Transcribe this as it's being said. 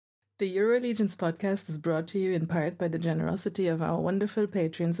The EuroLegions podcast is brought to you in part by the generosity of our wonderful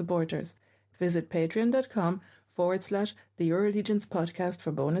Patreon supporters. Visit patreon.com/the EuroLegions podcast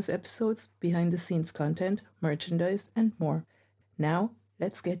for bonus episodes, behind the scenes content, merchandise, and more. Now,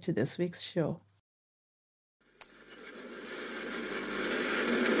 let's get to this week's show.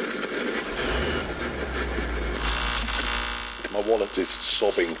 My wallet is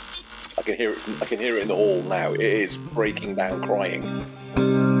sobbing. I can hear it in the hall now. It is breaking down crying.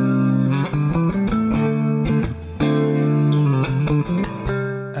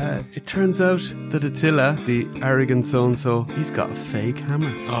 It turns out that Attila, the arrogant so-and-so, he's got a fake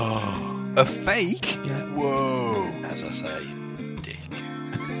hammer. Oh, a fake? Yeah. Whoa. As I say, dick.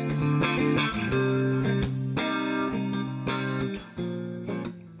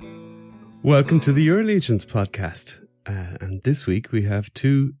 Welcome to the EuroLegions podcast. And this week we have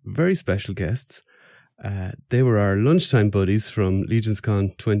two very special guests. They were our lunchtime buddies from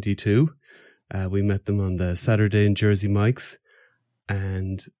LegionsCon 22. We met them on the Saturday in Jersey Mike's.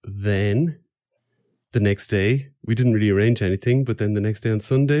 And then the next day, we didn't really arrange anything, but then the next day on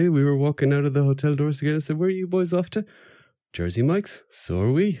Sunday, we were walking out of the hotel doors together and said, "Where are you boys off to?" "Jersey Mike's." "So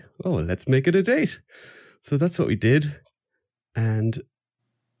are we." "Oh, well, let's make it a date." So that's what we did. And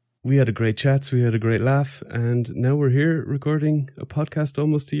we had a great chat, so we had a great laugh, and now we're here recording a podcast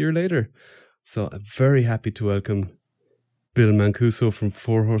almost a year later. So I'm very happy to welcome Bill Mancuso from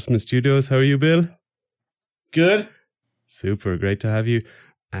Four Horsemen Studios. How are you, Bill? Good. Super, great to have you.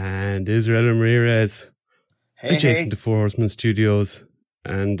 And Israel Ramirez, adjacent to Four Horsemen Studios,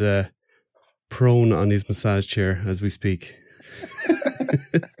 and prone on his massage chair as we speak.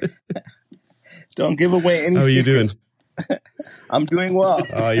 Don't give away any How are secrets. you doing? I'm doing well.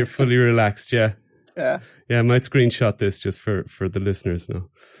 Oh, you're fully relaxed, yeah. Yeah. Yeah, I might screenshot this just for the listeners. No,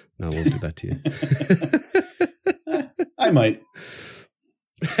 I won't do that to you. I might.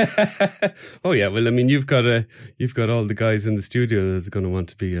 Oh yeah, well, I mean, you've got all the guys in the studio that's going to want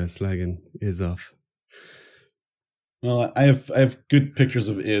to be slagging Iz off. Well, I have good pictures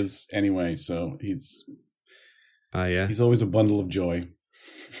of Iz anyway, so he's always a bundle of joy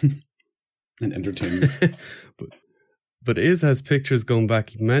and entertainment. But Iz has pictures going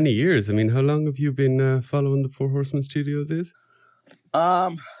back many years. I mean, how long have you been following the Four Horsemen Studios, Iz?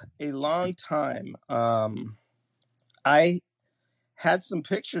 A long time. I had some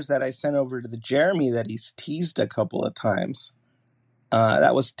pictures that I sent over to the Jeremy that he's teased a couple of times.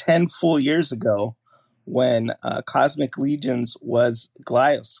 That was 10 full years ago when Cosmic Legions was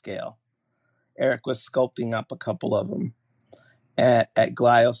Glioscale. Eric was sculpting up a couple of them at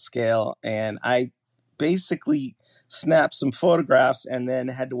Glioscale, and I basically snapped some photographs and then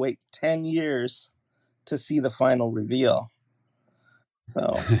had to wait 10 years to see the final reveal.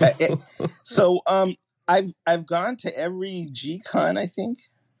 So, I've gone to every G-Con, I think.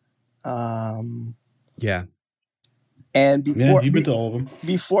 Yeah. And before you've been to all of them.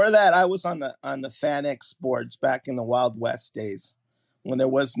 Before that, I was on the FanX boards back in the Wild West days when there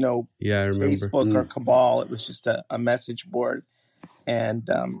was no Facebook or Cabal. It was just a message board, and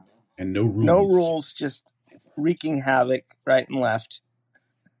no rules. No rules, just wreaking havoc right and left.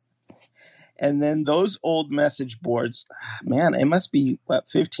 And then those old message boards, man, it must be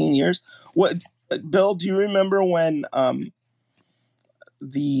 15 years. What? Bill, do you remember when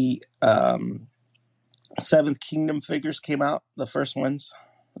the Seventh Kingdom figures came out? The first ones,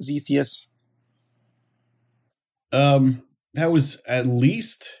 Izdawiz. That was at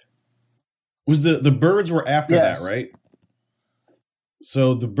least the birds were after that, right?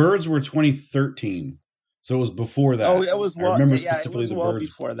 So the birds were 2013. So it was before that. Oh, it was. I remember it specifically was the well birds.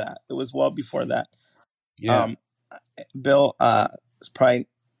 before that. It was well before that. Yeah. Bill is probably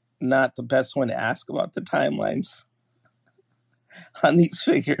not the best one to ask about the timelines on these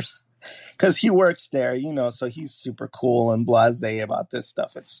figures because he works there, so he's super cool and blasé about this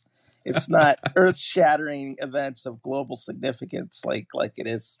stuff. It's not earth-shattering events of global significance like it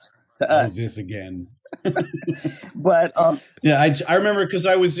is to us. This again. But yeah, I remember because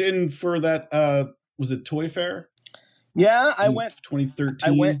I was in for that. Was it Toy Fair? Yeah, I went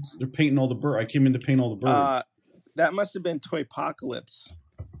 2013. They're painting all the birds. I came in to paint all the birds. That must have been Toypocalypse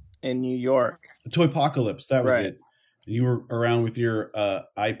in New York. Toypocalypse, that was Right. it. You were around with your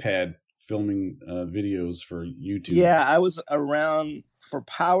iPad filming videos for YouTube. Yeah, I was around for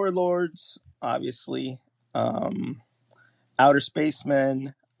Power Lords, obviously, Outer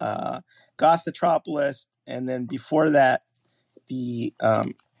Spacemen, Gothropolis, and then before that, the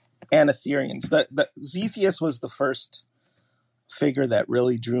Anatherians. The Izdawiz was the first figure that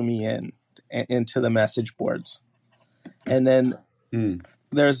really drew me into the message boards. And then it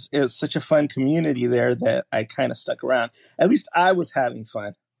was such a fun community there that I kind of stuck around. At least I was having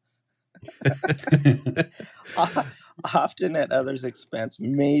fun. Often at others' expense,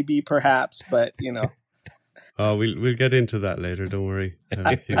 maybe, perhaps, but Oh, we'll get into that later. Don't worry.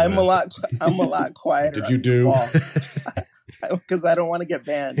 I'm a lot quieter. Did you do? Because I don't want to get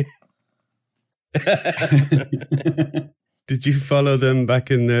banned. Did you follow them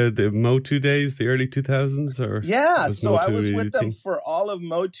back in the Motu days, the early 2000s? Or yeah, so Motu I was with them for all of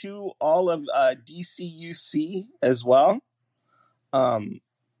Motu, all of DCUC as well.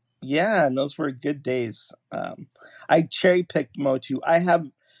 Yeah, and those were good days. I cherry picked Motu. I have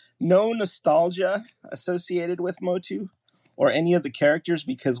no nostalgia associated with Motu or any of the characters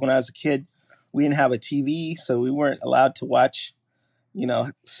because when I was a kid, we didn't have a TV, so we weren't allowed to watch,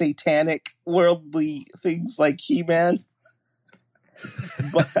 satanic, worldly things like He-Man.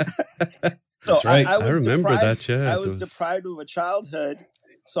 But, so that's right. I remember that. Yeah, I was deprived of a childhood,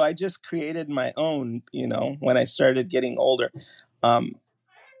 so I just created my own. When I started getting older,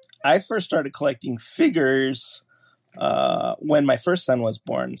 I first started collecting figures when my first son was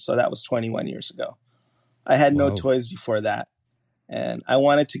born. So that was 21 years ago. I had no toys before that, and I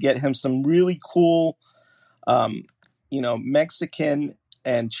wanted to get him some really cool, Mexican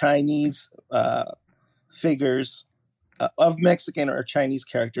and Chinese figures. Of Mexican or Chinese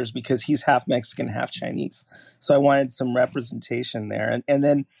characters because he's half Mexican, half Chinese. So I wanted some representation there. And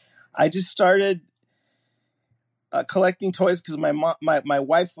then I just started collecting toys because my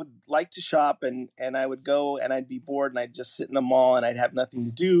wife would like to shop and I would go and I'd be bored and I'd just sit in the mall and I'd have nothing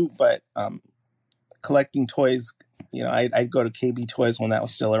to do. But collecting toys, I'd go to KB Toys when that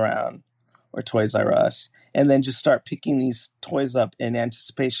was still around or Toys R Us and then just start picking these toys up in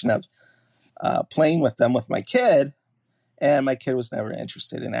anticipation of playing with them with my kid. And my kid was never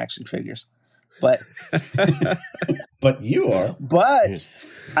interested in action figures, but but you are. But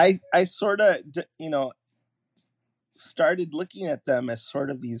I sort of started looking at them as sort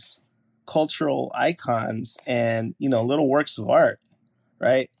of these cultural icons and little works of art,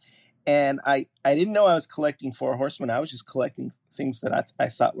 right? And I didn't know I was collecting Four Horsemen. I was just collecting things that I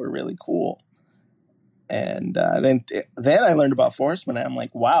thought were really cool. And then I learned about Four Horsemen. And I'm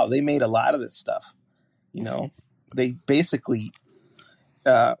like, wow, they made a lot of this stuff, They basically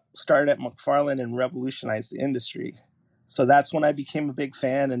started at McFarlane and revolutionized the industry. So that's when I became a big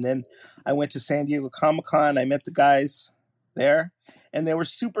fan. And then I went to San Diego Comic-Con. I met the guys there, and they were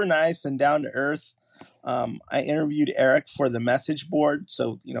super nice and down to earth. I interviewed Eric for the message board.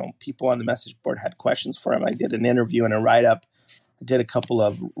 So, people on the message board had questions for him. I did an interview and a write-up. I did a couple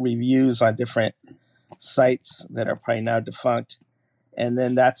of reviews on different sites that are probably now defunct. And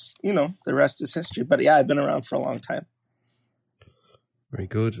then that's, the rest is history. But yeah, I've been around for a long time. Very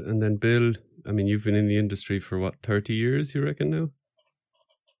good. And then Bill, I mean, you've been in the industry for 30 years, you reckon now?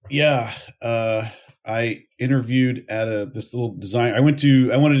 Yeah. I interviewed at this little design. I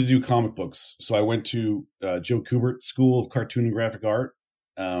wanted to do comic books. So I went to Joe Kubert School of Cartoon and Graphic Art.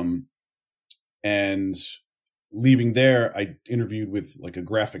 And leaving there, I interviewed with like a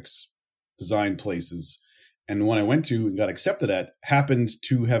graphics design places. And the one I went to and got accepted at happened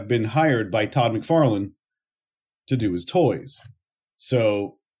to have been hired by Todd McFarlane to do his toys.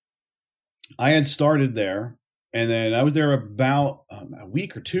 So I had started there, and then I was there about a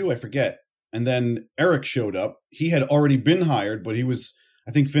week or two, I forget. And then Eric showed up. He had already been hired, but he was,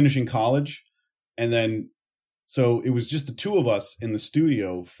 I think, finishing college. And then, so it was just the two of us in the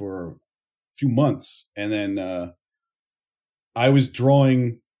studio for a few months. And then I was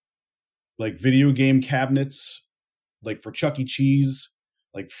drawing like video game cabinets, like for Chuck E. Cheese,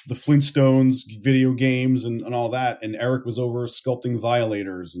 like the Flintstones video games and all that. And Eric was over sculpting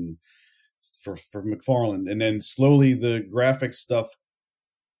Violators and for McFarlane. And then slowly the graphic stuff,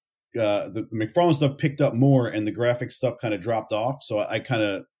 the McFarlane stuff picked up more and the graphic stuff kind of dropped off. So I kind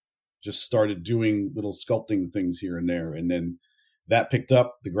of just started doing little sculpting things here and there. And then that picked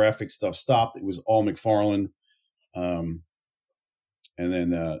up, the graphic stuff stopped. It was all McFarlane. And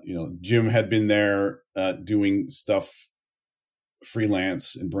then, Jim had been there doing stuff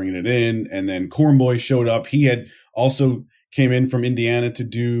freelance and bringing it in. And then Cornboy showed up. He had also came in from Indiana to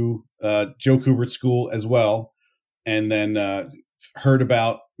do Joe Kubert School as well. And then heard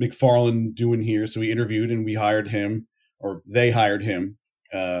about McFarlane doing here. So we interviewed and we hired him, or they hired him.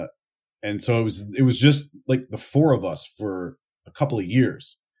 And so it was just like the four of us for a couple of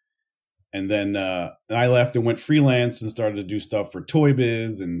years. And then I left and went freelance and started to do stuff for Toy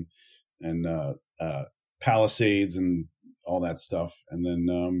Biz and Palisades and all that stuff. And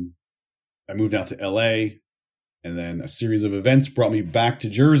then I moved out to LA, and then a series of events brought me back to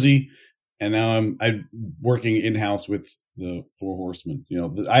Jersey. And now I'm working in-house with the Four Horsemen.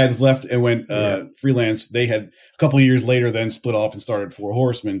 I had left and went freelance. They had a couple of years later then split off and started Four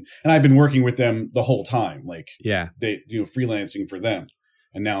Horsemen, and I've been working with them the whole time. Like, they freelancing for them,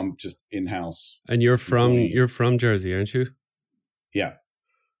 and now I'm just in house. And you're from Jersey, aren't you? Yeah.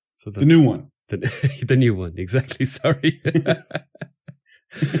 So the new one, the new one, exactly. Sorry.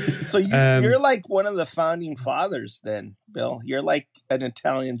 So you're like one of the founding fathers then, Bill. You're like an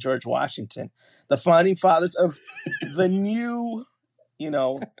Italian George Washington. The founding fathers of the new,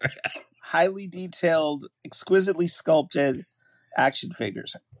 highly detailed, exquisitely sculpted action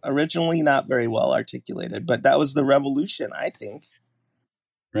figures. Originally not very well articulated, but that was the revolution, I think.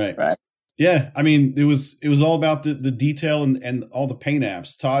 Right. Yeah, I mean, it was all about the detail and all the paint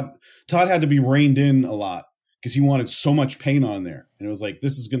apps. Todd had to be reined in a lot, because he wanted so much paint on there. And it was like,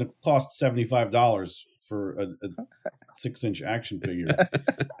 this is going to cost $75 for a 6-inch action figure.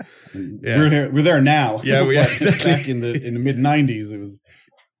 We're there now. Yeah, we are. Exactly. Back in the mid 90s, it was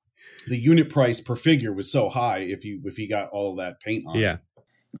the unit price per figure was so high if he got all of that paint on. Yeah.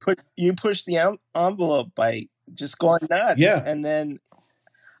 You push the envelope by just going nuts. Yeah. And then,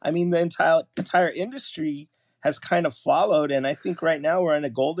 I mean, the entire industry has kind of followed. And I think right now we're in a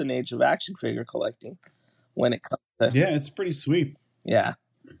golden age of action figure collecting. When it comes to it's pretty sweet. Yeah.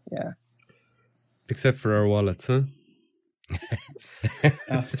 Except for our wallets, huh?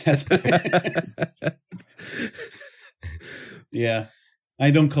 Yeah,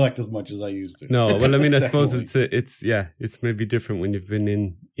 I don't collect as much as I used to. No, well, I mean, I suppose it's maybe different when you've been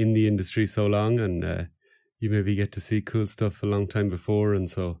in the industry so long, and you maybe get to see cool stuff a long time before, and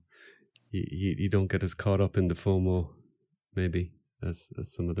so you don't get as caught up in the FOMO, maybe as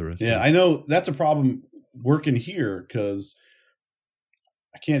some of the rest. Yeah, I know that's a problem working here, because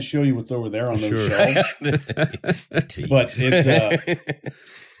I can't show you what's over there on those shelves, but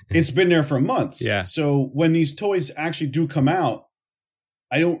it's been there for months. Yeah. So when these toys actually do come out,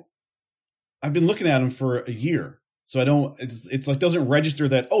 I've been looking at them for a year, so I don't. It's like doesn't register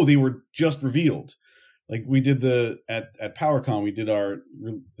that they were just revealed. Like we did at PowerCon, we did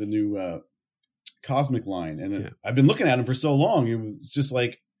the new Cosmic line, and I've been looking at them for so long. It was just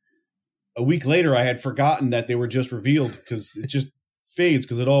like a week later, I had forgotten that they were just revealed, because it just fades,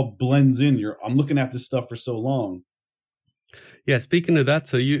 because it all blends in. I'm looking at this stuff for so long. Yeah. Speaking of that,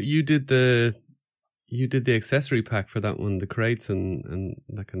 so you did the accessory pack for that one, the crates and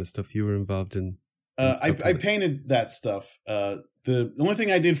that kind of stuff. You were involved in. I painted that stuff. The only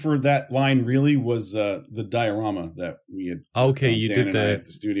thing I did for that line really was the diorama that we had. Okay, you Dan did at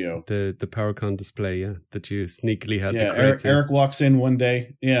the studio, the PowerCon display, that you sneakily had. Yeah, the crates Eric walks in one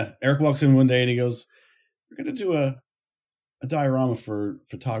day. Yeah, Eric walks in one day and he goes, "We're gonna do a diorama for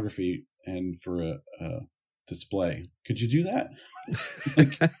photography and for a display. Could you do that?"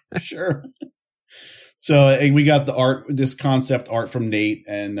 Like, sure. So we got this concept art from Nate,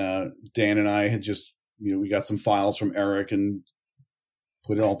 and Dan and I had just, we got some files from Eric and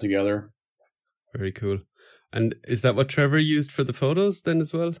put it all together. Very cool. And is that what Trevor used for the photos then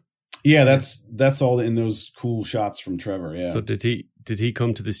as well? Yeah, that's all in those cool shots from Trevor. Yeah. So did he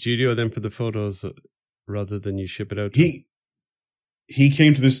come to the studio then for the photos rather than you ship it out to him? He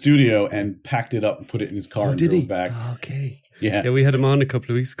came to the studio and packed it up and put it in his car and drove back. Oh, okay. Yeah. Yeah, we had him on a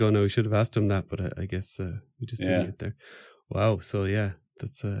couple of weeks ago. Now we should have asked him that, but I guess we just didn't get there. Wow. So yeah,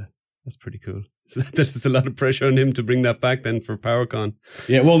 that's pretty cool. So there's a lot of pressure on him to bring that back then for PowerCon.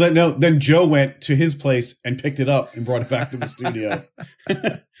 Yeah. Well, then Joe went to his place and picked it up and brought it back to the studio.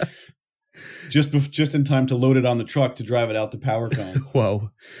 Just in time to load it on the truck to drive it out to PowerCon.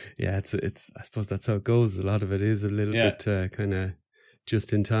 Wow. Yeah. It's. I suppose that's how it goes. A lot of it is a little bit kind of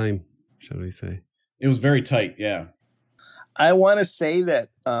just in time, shall we say? It was very tight. Yeah. I want to say that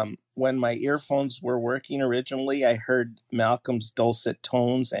when my earphones were working originally, I heard Malcolm's dulcet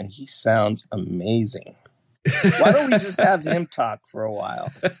tones, and he sounds amazing. Why don't we just have him talk for a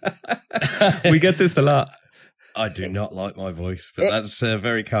while? We get this a lot. I do not like my voice, but that's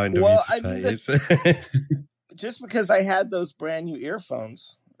very kind of you to say. Just because I had those brand new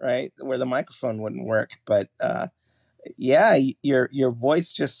earphones, right, where the microphone wouldn't work, but yeah, your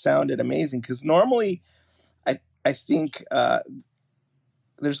voice just sounded amazing. Because normally, I think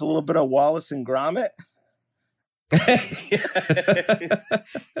there's a little bit of Wallace and Gromit.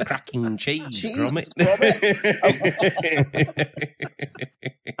 Cracking cheese Gromit.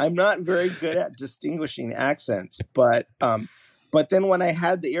 I'm not very good at distinguishing accents, but then when I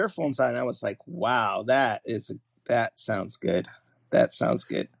had the earphones on, I was like, wow, that sounds good. That sounds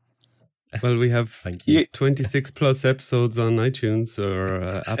good. Well, we have 26 plus episodes on iTunes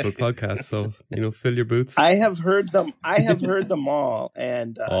or Apple Podcasts, so fill your boots. I have heard them. I have heard them all,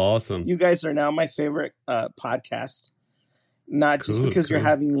 and awesome. You guys are now my favorite podcast. not just because you're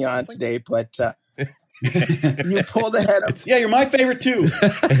having me on today, but you pulled ahead of. Yeah, you're my favorite too.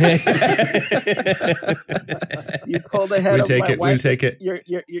 You pulled ahead of my wife. We'll take it.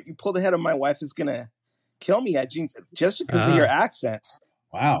 You pulled ahead of my wife is gonna kill me at jeans just because of your accent.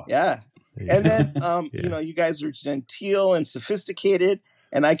 Wow. Yeah. And then you guys are genteel and sophisticated,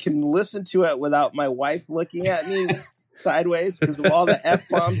 and I can listen to it without my wife looking at me sideways because of all the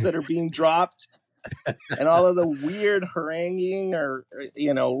F-bombs that are being dropped and all of the weird haranguing or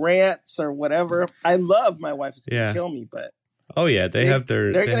rants or whatever. I love my wife is gonna kill me, but they have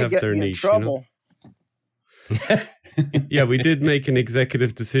their me niche, in trouble. Yeah, we did make an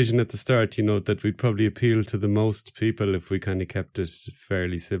executive decision at the start, that we'd probably appeal to the most people if we kind of kept it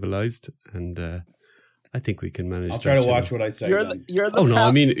fairly civilized, and I think we can manage. I'll try to watch what I say.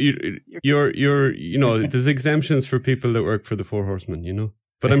 I mean, you're there's exemptions for people that work for the Four Horsemen,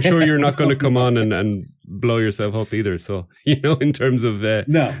 But I'm sure you're not going to come on and blow yourself up either. So, in terms of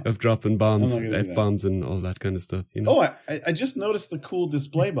of dropping bombs, F-bombs and all that kind of stuff. Oh, I just noticed the cool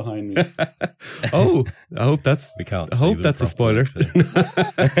display behind me. Oh, I hope that's a spoiler.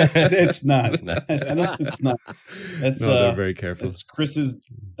 It's not. It's not. They're very careful. It's Chris's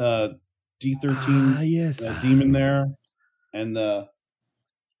D13 demon there, and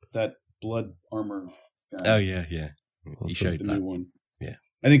that blood armor guy. Oh yeah. He showed the that new one. Yeah.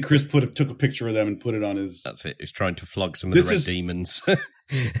 I think Chris took a picture of them and put it on his. That's it. He's trying to flog some of the red demons.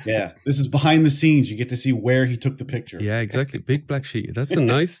 Yeah, this is behind the scenes. You get to see where he took the picture. Yeah, exactly. Big black sheet. That's a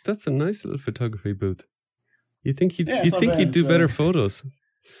nice little photography booth. You think he'd do better photos?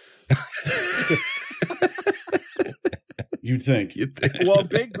 You'd think. Well,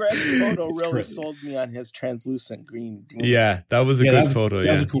 Big Greg's photo really sold me on his translucent green demons. Yeah, that was a good photo.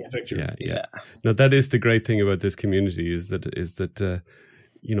 That was a cool picture. Yeah. No, that is the great thing about this community is that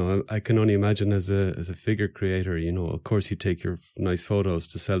I can only imagine as a figure creator, of course you take your nice photos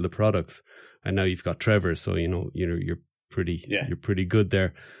to sell the products, and now you've got Trevor, so you're pretty good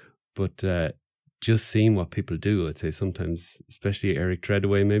there. But just seeing what people do, I'd say sometimes, especially Eric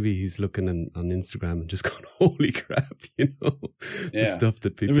Treadaway, maybe he's looking on Instagram and just going, "Holy crap!" The stuff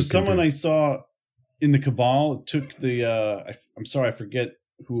that people. There was someone do. I saw in the Cabal. Took the I'm sorry, I forget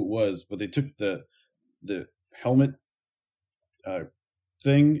who it was, but they took the helmet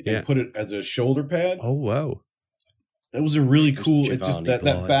thing and put it as a shoulder pad. Oh wow, that was a really cool. It just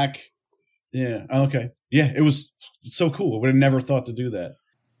that back. Yeah. Okay. Yeah, it was so cool. I would have never thought to do that.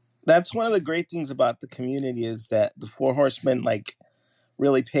 That's one of the great things about the community is that the Four Horsemen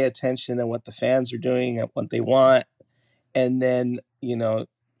really pay attention to what the fans are doing and what they want. And then,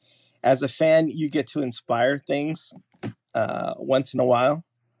 as a fan, you get to inspire things once in a while.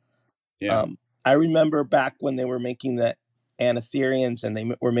 Yeah. I remember back when they were making the Anatherians and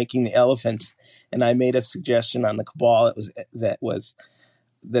they were making the elephants, and I made a suggestion on the Cabal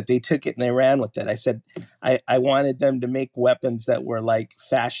that they took it and they ran with it. I said, I wanted them to make weapons that were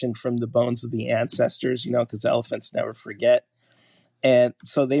fashioned from the bones of the ancestors, because elephants never forget. And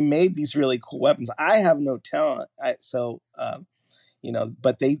so they made these really cool weapons. I have no talent.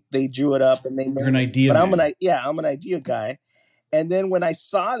 But they drew it up and they made You're an idea. But I'm an idea guy. And then when I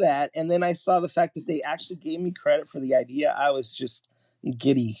saw that, and then I saw the fact that they actually gave me credit for the idea, I was just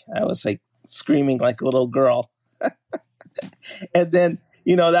giddy. I was screaming like a little girl. And then,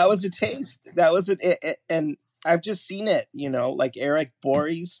 that was a taste. That was it. And I've just seen it, like Eric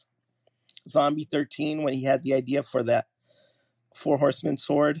Borey's Zombie 13 when he had the idea for that Four Horsemen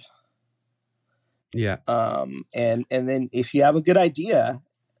sword. Yeah. And then if you have a good idea,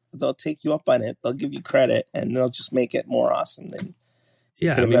 they'll take you up on it. They'll give you credit, and they'll just make it more awesome than you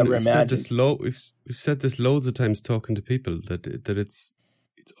could have ever imagined. We've said this loads of times talking to people that it's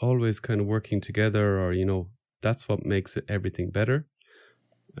always kind of working together, or that's what makes everything better.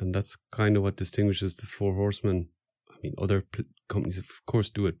 And that's kind of what distinguishes the Four Horsemen. I mean, other companies, of course,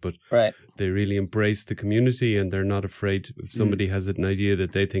 do it, but they really embrace the community, and they're not afraid if somebody has an idea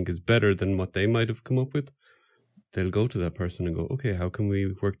that they think is better than what they might have come up with. They'll go to that person and go, "Okay, how can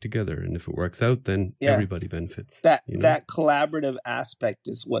we work together?" And if it works out, then everybody benefits. That collaborative aspect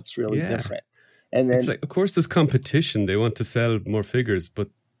is what's really different. And then, it's of course, there's competition. They want to sell more figures, but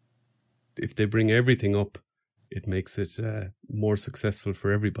if they bring everything up, it makes it more successful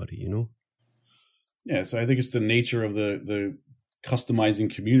for everybody, Yeah, so I think it's the nature of the customizing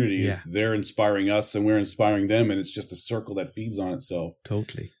community is they're inspiring us and we're inspiring them, and it's just a circle that feeds on itself.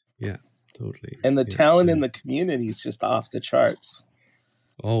 Totally. Yeah, totally. And the talent in the community is just off the charts.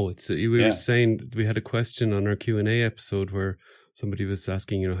 Oh, we were saying we had a question on our Q&A episode where somebody was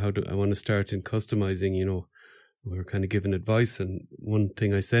asking, how do I want to start in customizing, we were kind of giving advice, and one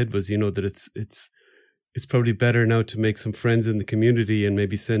thing I said was, that it's it's probably better now to make some friends in the community and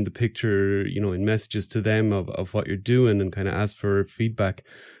maybe send the picture, in messages to them of what you're doing and kind of ask for feedback.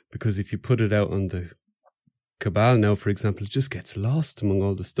 Because if you put it out on the cabal now, for example, it just gets lost among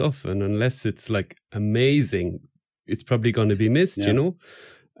all the stuff. And unless it's like amazing, it's probably going to be missed,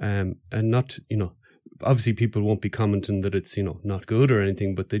 and not, obviously people won't be commenting that it's, not good or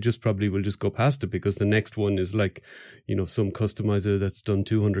anything, but they just probably will just go past it because the next one is like, some customizer that's done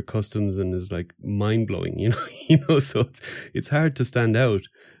 200 customs and is like mind blowing, so it's hard to stand out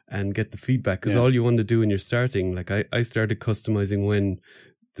and get the feedback because all you want to do when you're starting, like I started customizing when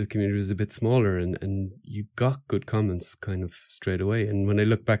the community was a bit smaller and you got good comments kind of straight away. And when I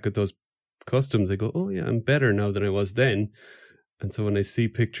look back at those customs, I go, oh yeah, I'm better now than I was then. And so when I see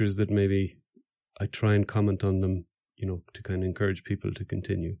pictures that maybe I try and comment on them, to kind of encourage people to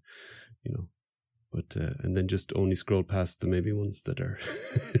continue, but, and then just only scroll past the maybe ones that are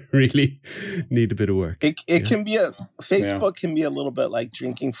really need a bit of work. It can be Facebook can be a little bit like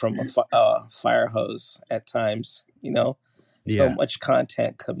drinking from a fire hose at times, so much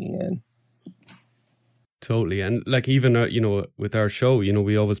content coming in. Totally. And like even, with our show,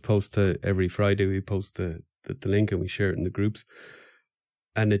 we always post every Friday, we post the link and we share it in the groups.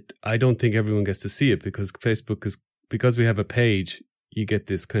 And I don't think everyone gets to see it because Facebook because we have a page, you get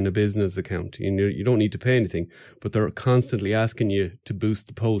this kind of business account. You don't need to pay anything, but they're constantly asking you to boost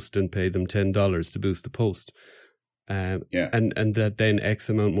the post and pay them $10 to boost the post. And that then X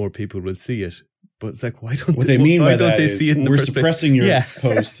amount more people will see it. But it's like, why don't they see it in the first place? We're suppressing your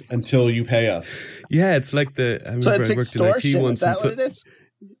post until you pay us. Yeah, it's like I remember I worked in IT once. Is that what it is?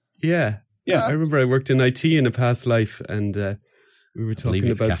 Yeah. I remember I worked in IT in a past life, and we were talking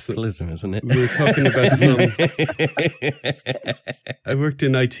about capitalism, isn't it? We were talking about some. I worked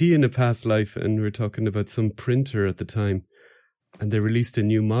in IT in a past life, and we were talking about some printer at the time, and they released a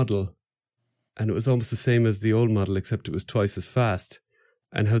new model, and it was almost the same as the old model, except it was twice as fast.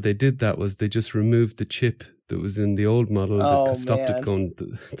 And how they did that was they just removed the chip that was in the old model that stopped it going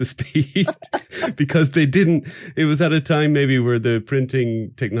the speed because they didn't. It was at a time maybe where the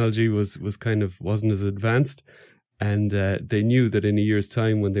printing technology was kind of wasn't as advanced. And they knew that in a year's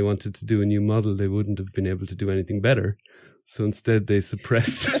time, when they wanted to do a new model, they wouldn't have been able to do anything better. So instead, they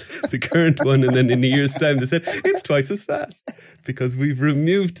suppressed the current one. And then in a year's time, they said, it's twice as fast because we've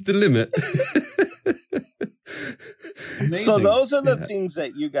removed the limit. Amazing. So those are the things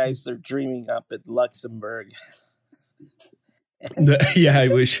that you guys are dreaming up at Luxembourg. Yeah, I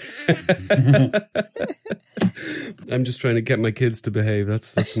wish. I'm just trying to get my kids to behave.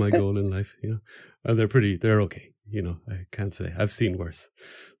 That's my goal in life. And they're okay. I can't say. I've seen worse.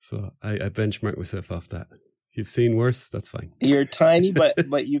 So I benchmark myself off that. If you've seen worse, that's fine. You're tiny,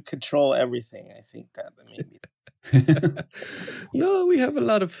 but you control everything. I think that maybe. No, we have a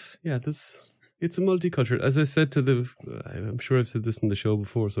lot of, it's a multicultural. As I said I'm sure I've said this in the show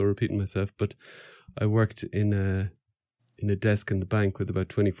before, so I'm repeating myself, but I worked in a desk in the bank with about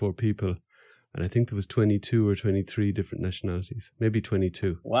 24 people. And I think there was 22 or 23 different nationalities, maybe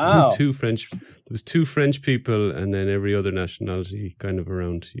 22. Wow. There was two French people and then every other nationality kind of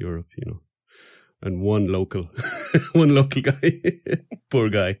around Europe, and one local guy, poor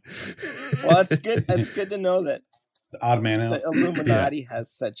guy. Well, that's good. That's good to know that the odd man out. The Illuminati has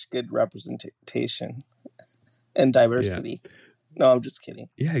such good representation and diversity. Yeah. No, I'm just kidding.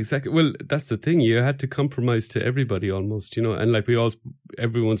 Yeah, exactly. Well, that's the thing. You had to compromise to everybody almost, and like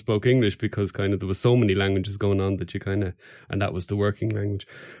everyone spoke English because kind of there was so many languages going on that you and that was the working language.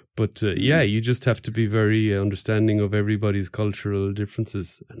 But you just have to be very understanding of everybody's cultural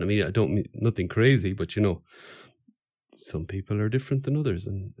differences. And I mean, I don't mean nothing crazy, but some people are different than others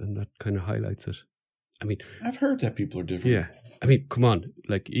and that kind of highlights it. I mean, I've heard that people are different. Yeah. I mean, come on,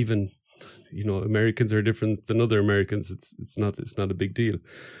 like even, Americans are different than other Americans. It's not a big deal,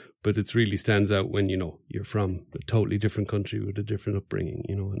 but it really stands out when, you're from a totally different country with a different upbringing,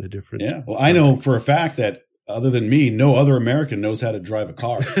 and a different. Yeah. Well, I know for a fact that other than me, no other American knows how to drive a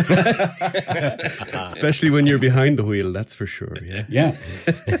car. Especially when you're behind the wheel. That's for sure. Yeah. Yeah.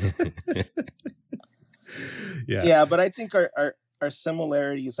 Yeah. Yeah. But I think our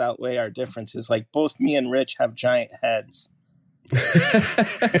similarities outweigh our differences. Like both me and Rich have giant heads.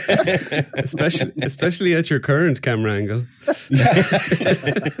 especially at your current camera angle.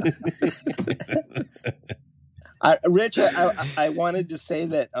 Rich, I wanted to say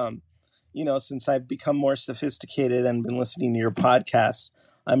that since I've become more sophisticated and been listening to your podcast,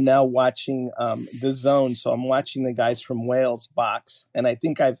 I'm now watching The Zone. So I'm watching the guys from Wales box, and I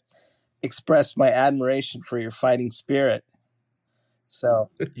think I've expressed my admiration for your fighting spirit. So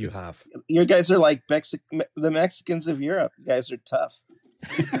you have. You guys are like the Mexicans of Europe. You guys are tough.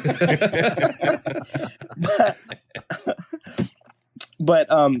 But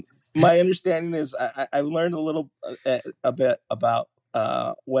my understanding is I learned a little a bit about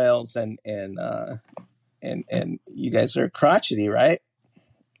Wales, and you guys are crotchety, right?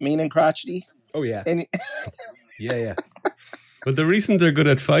 Mean and crotchety. Oh yeah. Yeah. Well, the reason they're good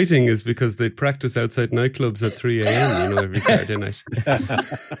at fighting is because they practice outside nightclubs at 3 a.m., every Saturday night.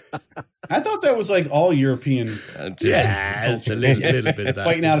 I thought that was like all European. It's a little bit of that.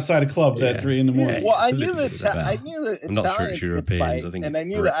 Fighting outside of clubs at 3 a.m. Well, I knew the Italians sure could Europeans. fight, I think and I it's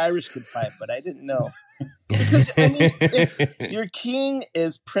knew the Brits. Irish could fight, but I didn't know. Because if your king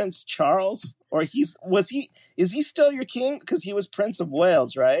is Prince Charles, or is he still your king? Because he was Prince of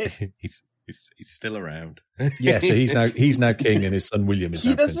Wales, right? He's still around. Yeah, so he's now king, and his son William is. He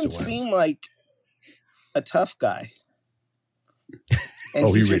now Prince doesn't of Wales. seem like a tough guy. And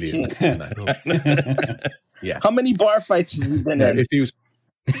Oh, he he's your really king. isn't. No. Yeah. How many bar fights has he been No, in? if it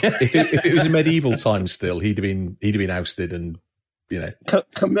was in medieval times, still he'd have been ousted and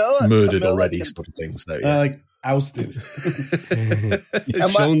Camilla murdered already, sort of thing. So yeah. Like ousted,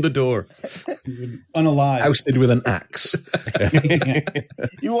 Shown the door. unalive. Ousted with an axe.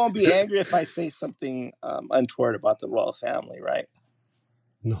 You won't be angry if I say something untoward about the royal family, right?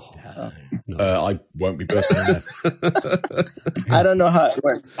 No. I won't be bursting in there. I don't know how it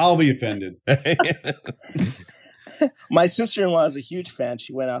works. I'll be offended. My sister-in-law is a huge fan.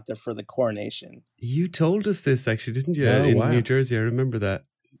 She went out there for the coronation. You told us this, actually, didn't you? Oh, in wow. New Jersey, I remember that.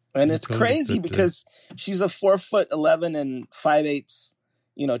 And You it's told us crazy that, because she's a 4'11" and 5'8",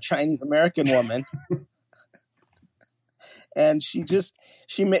 Chinese American woman. And she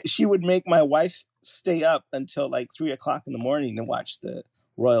would make my wife stay up until like 3:00 in the morning to watch the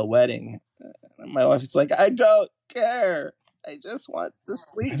royal wedding. And my wife is like, I don't care. I just want to I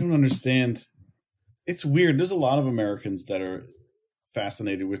sleep. don't understand. It's weird. There's a lot of Americans that are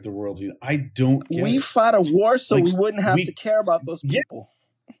fascinated with the royalty. I don't get We it. fought a war so Like, we wouldn't have we- to care about those people.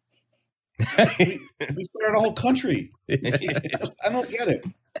 We started a whole country. I don't get it.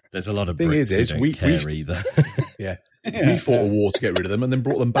 There's a lot of Thing Brits is, who don't we- care either. Yeah. Yeah. We fought a war to get rid of them and then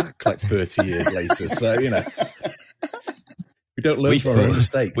brought them back like 30 years later. So, we don't learn from our own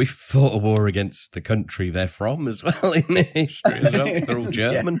mistakes. We fought a war against the country they're from as well in their history as well. They're all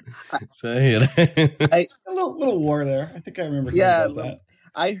German. So, A little war there. I think I remember hearing about that.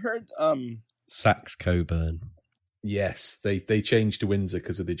 I heard Saxe Coburn. Yes, they changed to Windsor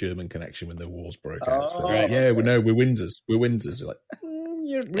because of the German connection when the wars broke out. So, Oh, yeah, we're Windsors. We're Windsors. Like,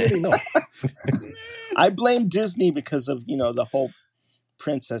 you're really not. I blame Disney because of, the whole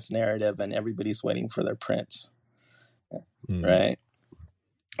princess narrative and everybody's waiting for their prince. Right?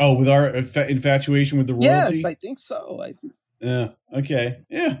 Oh, with our infatuation with the royalty? Yes, I think so. Yeah. Okay.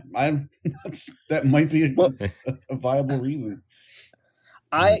 Yeah. That might be a viable reason.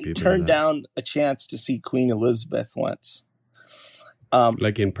 I turned down a chance to see Queen Elizabeth once.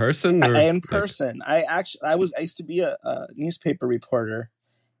 Like in person? Or in person. I used to be a newspaper reporter,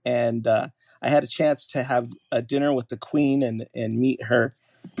 and I had a chance to have a dinner with the Queen and meet her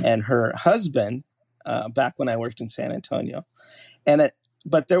and her husband back when I worked in San Antonio.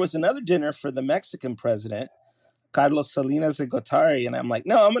 But there was another dinner for the Mexican president, Carlos Salinas de Gortari, and I'm like,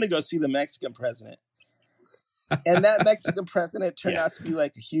 no, I'm going to go see the Mexican president. And that Mexican president turned out to be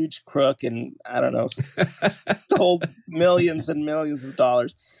like a huge crook, and I don't know, stole millions and millions of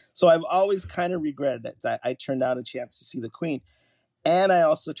dollars. So I've always kind of regretted it that I turned down a chance to see the Queen, and I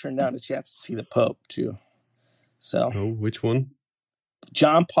also turned down a chance to see the Pope too. So, which one?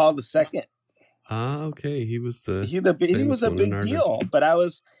 John Paul II. Ah, okay. He was the he was a big deal, but I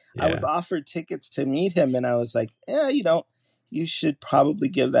was offered tickets to meet him, and I was like, you should probably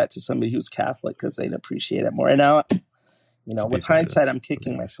give that to somebody who's Catholic because they'd appreciate it more. And now, with hindsight, I'm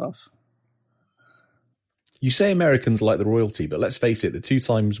kicking myself. You say Americans like the royalty, but let's face it, the 2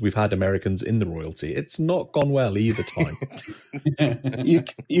 times we've had Americans in the royalty, it's not gone well either time.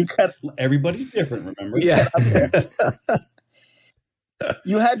 you cut. Everybody's different, remember? Yeah.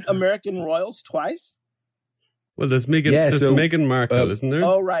 You had American royals twice? Well, there's Meghan Markle, isn't there?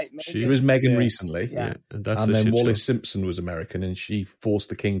 Oh, right. It was Meghan recently. Yeah. And then Wallis Simpson was American, and she forced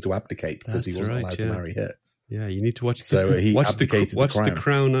the king to abdicate because he wasn't allowed to marry her. Yeah, you need to watch the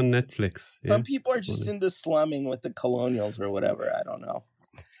Crown on Netflix. Yeah. Some people are just into slumming with the colonials or whatever. I don't know.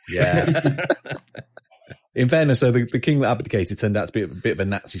 Yeah. In fairness, though, the king that abdicated turned out to be a bit of a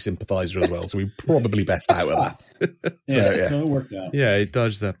Nazi sympathizer as well, so we probably best out of that. So it worked out. Yeah, he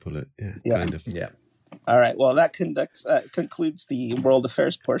dodged that bullet. Yeah, kind of. Yeah. All right. Well, that concludes the world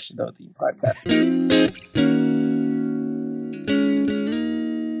affairs portion of the podcast.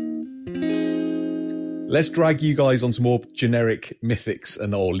 let's drag you guys on some more generic mythics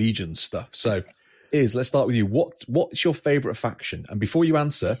and or legions stuff. So, let's start with you. What's your favourite faction? And before you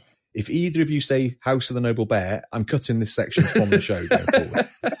answer, if either of you say House of the Noble Bear, I'm cutting this section from the show going forward.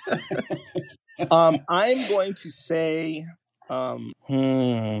 I'm going to say,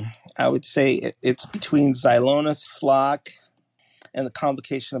 I would say it's between Xylonus, Flock, and the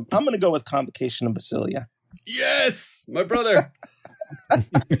Convocation of... I'm going to go with Convocation of Basilia. Yes, my brother.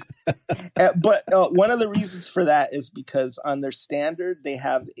 But one of the reasons for that is because on their standard, they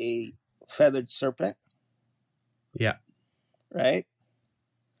have a feathered serpent. Yeah. Right?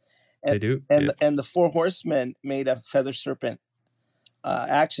 They do. And the Four Horsemen made a feather serpent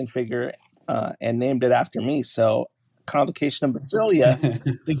action figure and named it after me. So Convocation of Basilia.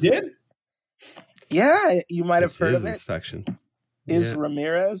 They did? Yeah, you might have heard of it. Faction. Is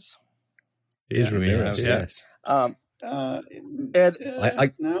Ramirez. Ramirez, yes. And I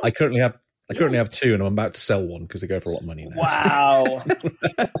currently have two, and I'm about to sell one because they go for a lot of money now. Wow.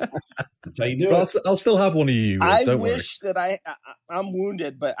 That's how you do it. I'll still have one of you. I wish that I'm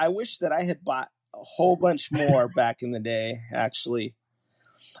wounded, but I wish that I had bought a whole bunch more back in the day, actually.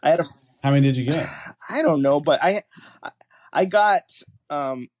 How many did you get? I don't know, but I got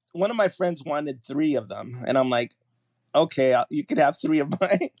one of my friends wanted 3 of them, and I'm like, okay, you could have 3 of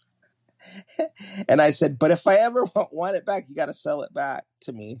mine. And I said, but if I ever want it back, you got to sell it back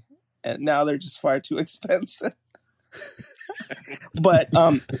to me. And now they're just far too expensive. But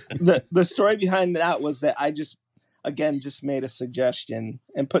the story behind that was that I just made a suggestion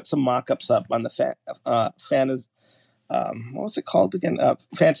and put some mock-ups up on the what was it called again?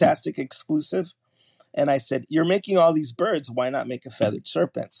 Fantastic Exclusive. And I said, you're making all these birds. Why not make a feathered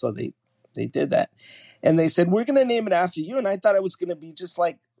serpent? So they did that. And they said, we're going to name it after you. And I thought it was going to be just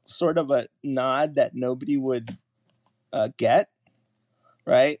like sort of a nod that nobody would get.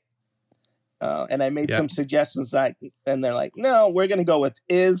 Right. And I made some suggestions and they're like, no, we're going to go with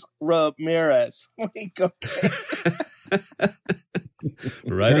Is Ramirez. Like, okay.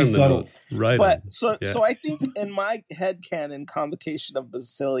 Right on the nose. Right. But so I think in my headcanon, Convocation of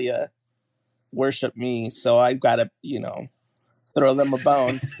Basilia worship me. So I've got to, throw them a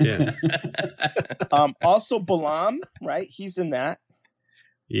bone. Yeah. Also Balaam, right? He's in that.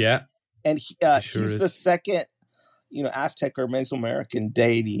 Yeah. And he's the second, Aztec or Mesoamerican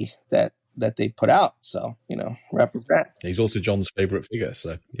deity that they put out. So, represent. He's also John's favorite figure.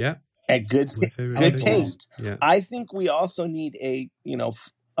 So yeah. And good taste. Yeah. I think we also need a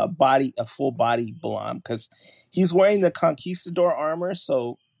full body Balaam because he's wearing the conquistador armor.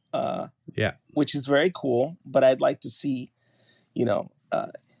 So, which is very cool, but I'd like to see,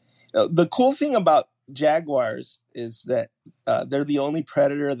 the cool thing about jaguars is that they're the only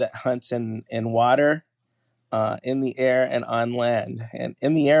predator that hunts in water, in the air, and on land. And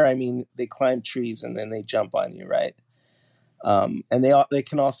in the air, I mean, they climb trees and then they jump on you, right? And they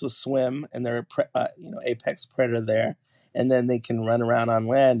can also swim, and they're apex predator there. And then they can run around on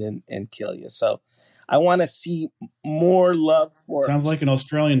land and kill you. So I want to see more love for... Sounds like an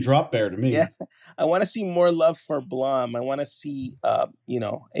Australian drop bear to me. Yeah, I want to see more love for Blum. I want to see, a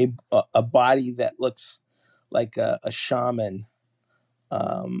body that looks like a shaman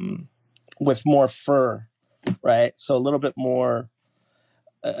with more fur, right? So a little bit more,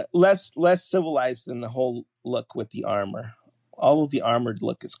 less civilized than the whole look with the armor. All of the armored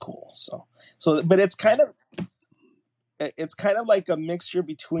look is cool. So, but it's kind of like a mixture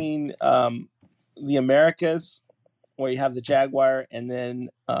between the Americas, where you have the jaguar, and then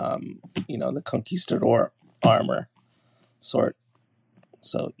the conquistador armor sort.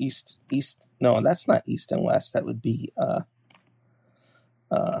 So east. No, that's not east and west. That would be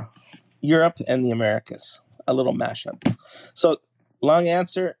Europe and the Americas. A little mashup. So long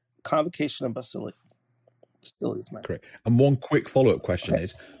answer: Convocation of Basilia. Basilia my correct. And one quick follow-up question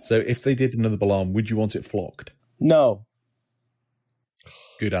is: so if they did another Balaam, would you want it flocked? No.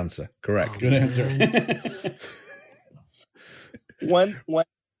 Good answer. Correct. Good answer. One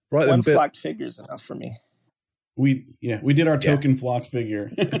flocked figure is enough for me. We did our token flocked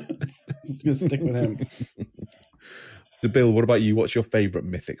figure. Just gonna stick with him. So Bill, what about you? What's your favorite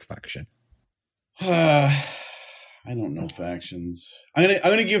mythic faction? I don't know factions. I'm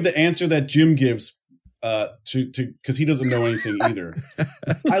gonna give the answer that Jim gives to because he doesn't know anything either.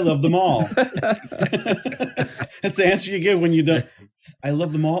 I love them all. That's the answer you give when you don't. I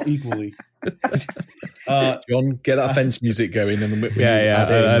love them all equally. John, get that fence music going, and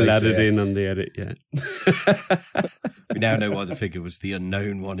I'll add it in on the edit. Yeah. We now know why the figure was the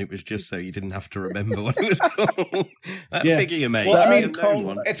unknown one. It was just so you didn't have to remember what it was called. That figure you made. Well, I mean,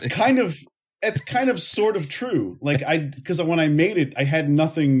 one. It's kind of sort of true. Like because when I made it, I had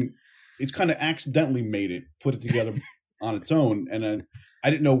nothing it kind of accidentally put it together on its own, and I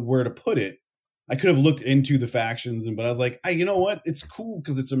didn't know where to put it. I could have looked into the factions, but I was like, you know what? It's cool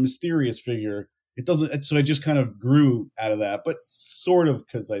because it's a mysterious figure. It doesn't, so I just kind of grew out of that, but sort of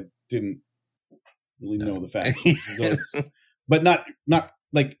because I didn't really know the factions. So but not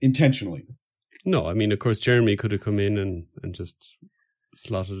like intentionally. No, I mean, of course, Jeremy could have come in and just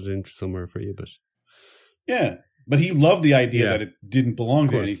slotted it in somewhere for you, but yeah, but he loved the idea that it didn't belong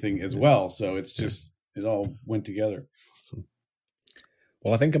to course. anything as well. So it's just it all went together. Awesome.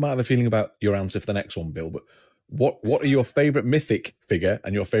 Well, I think I might have a feeling about your answer for the next one, Bill. But what are your favorite mythic figure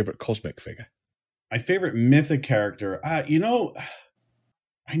and your favorite cosmic figure? My favorite mythic character, you know,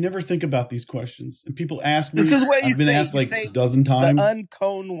 I never think about these questions, and people ask me. This is what I've been asked like a dozen times. The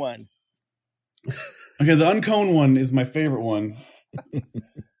unconed one. Okay, the unconed one is my favorite one.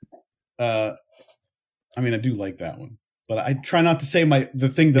 I mean, I do like that one, but I try not to say the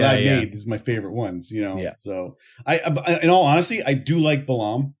thing that I made is my favorite ones. You know, so I in all honesty, I do like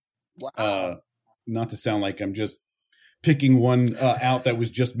Balaam. Wow. Not to sound like I'm just picking one out that was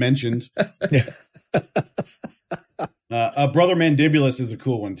just mentioned. Brother Mandibulus is a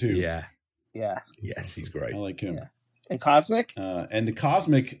cool one too. Yeah. Yes, he's great. I like him. Yeah. And Cosmic? And the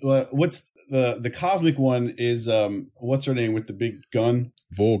Cosmic, what's the Cosmic one is what's her name with the big gun?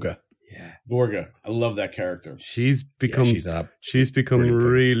 Vorga. Yeah, Vorga. I love that character. She's become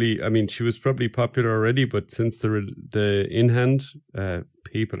really. I mean, she was probably popular already, but since the in hand,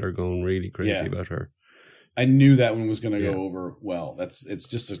 people are going really crazy about her. I knew that one was going to go over well. It's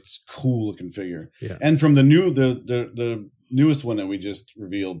just a cool looking figure. Yeah. And from the newest one that we just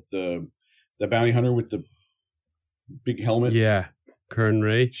revealed, the bounty hunter with the big helmet. Yeah, Kern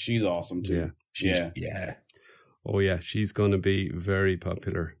Ray. She's awesome too. Yeah. Oh yeah, she's going to be very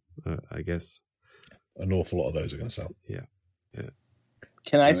popular. I guess an awful lot of those are going to sell. Yeah.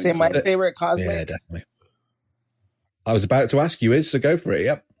 Can I say my favorite Cosmic? Yeah, definitely. I was about to ask you, so go for it.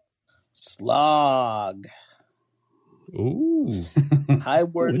 Yep. Slog. Ooh. High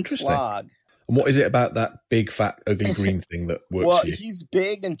word Slog. And what is it about that big, fat, ugly green thing that works well, for you? He's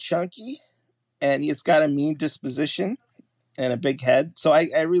big and chunky, and he's got a mean disposition and a big head. So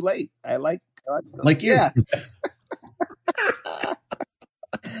I relate. I like you. Yeah.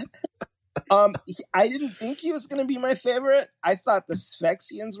 I didn't think he was going to be my favorite. I thought the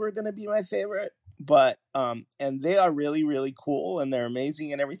Sphexians were going to be my favorite, but and they are really, really cool and they're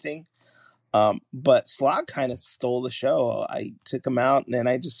amazing and everything. But Slog kind of stole the show. I took him out and then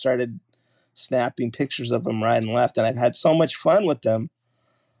I just started snapping pictures of him right and left, and I've had so much fun with them.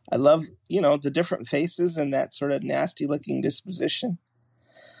 I love, the different faces and that sort of nasty looking disposition.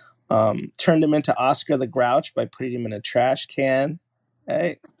 Turned him into Oscar the Grouch by putting him in a trash can.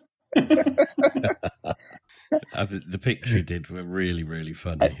 Hey. The picture he did were really, really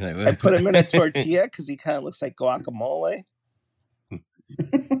funny. I put him in a tortilla because he kind of looks like guacamole.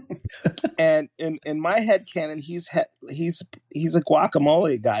 And in my head canon, he's a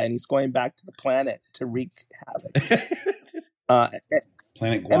guacamole guy, and he's going back to the planet to wreak havoc.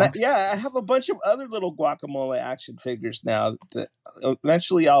 Planet Guac. And I have a bunch of other little guacamole action figures now. That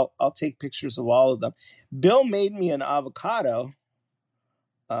eventually I'll take pictures of all of them. Bill made me an avocado.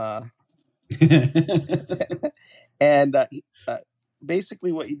 And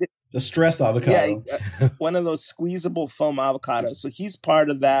basically what you did, the stress avocado, one of those squeezable foam avocados. So he's part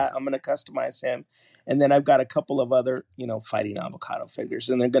of that. I'm going to customize him, and then I've got a couple of other fighting avocado figures,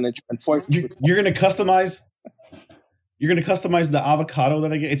 and they're going to you're going to customize the avocado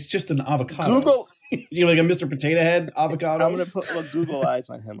that I get. It's just an avocado. Google you're like a Mr. Potato Head avocado. I'm going to put little Google eyes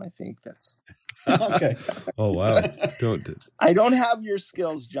on him. I think that's okay. Oh wow! I don't have your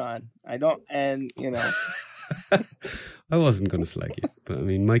skills, John. I don't, and I wasn't going to slag you, but I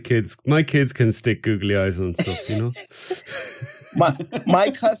mean, my kids can stick googly eyes on stuff,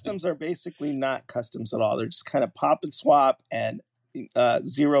 My customs are basically not customs at all. They're just kind of pop and swap and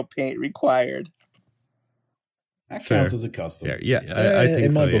zero paint required. That counts as a custom. Yeah. I think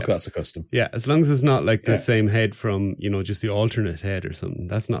in my so, book, that's a custom. Yeah, as long as it's not like the same head from, just the alternate head or something.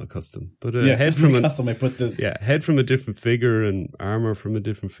 That's not a custom. But a head from a custom, I put head from a different figure and armor from a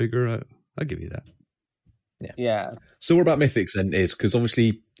different figure. I'll give you that. Yeah. So what about mythics then? Because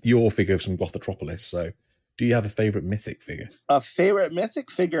obviously your figure from Gothropolis. So do you have a favorite mythic figure? A favorite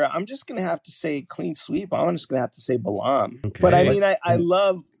mythic figure? I'm just going to have to say clean sweep. I'm just going to have to say Balaam. Okay. But I mean, I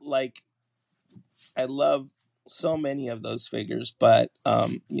love so many of those figures, but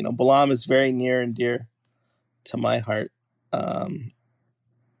Balaam is very near and dear to my heart. And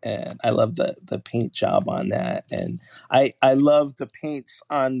I love the paint job on that. And I love the paints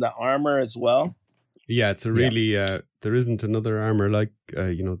on the armor as well. Yeah, it's a really there isn't another armor like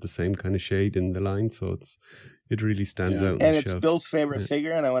the same kind of shade in the line, so it really stands out. And it's Bill's favorite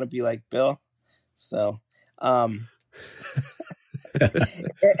figure, and I want to be like Bill. So, and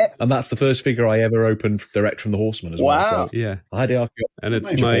that's the first figure I ever opened direct from the Horseman as well. Wow. So yeah, and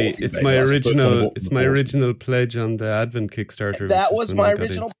it's my original pledge on the Advent Kickstarter. That was my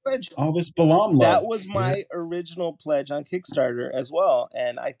original pledge. Oh, this Balam love. That was my original pledge on Kickstarter as well,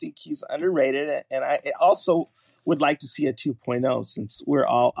 and I think he's underrated. And I also would like to see a 2.0 since we're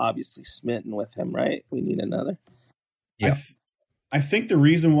all obviously smitten with him, right? We need another. Yeah. I think the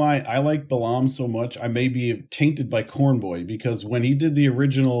reason why I like Balam so much, I may be tainted by Cornboy, because when he did the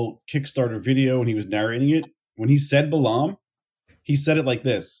original Kickstarter video and he was narrating it, when he said Balam, he said it like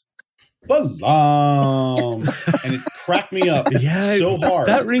this. Balam! And it cracked me up so hard.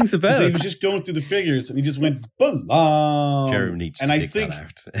 That rings a bell. He was just going through the figures and he just went, Balam! Jeremy needs to dig that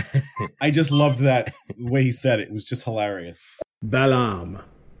out. I just loved that, the way he said it. It was just hilarious. Balam.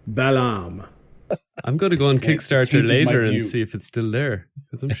 Balam. I'm going to go on Kickstarter later and see if it's still there,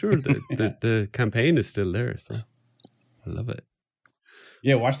 because I'm sure the campaign is still there. So I love it.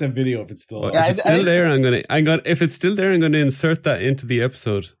 Yeah, watch that video if it's still there. If it's still there, if it's still there, I'm going to insert that into the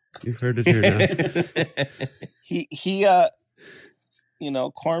episode. You've heard it here now. he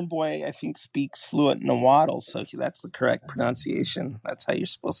Cornboy, I think, speaks fluent Nahuatl, so that's the correct pronunciation. That's how you're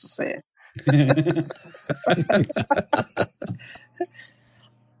supposed to say it.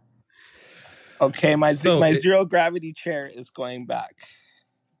 Okay, my zero gravity chair is going back.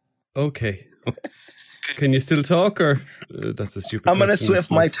 Okay. Can you still talk, or that's a stupid I'm going to question, swift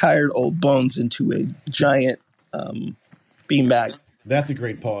my tired old bones into a giant beanbag. That's a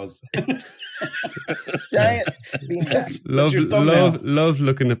great pause. Giant beanbag. Love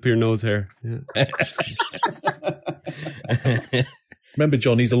looking up your nose hair. Yeah. Remember,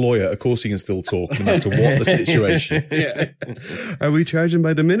 John, he's a lawyer. Of course he can still talk, no matter what the situation. Yeah. Are we charging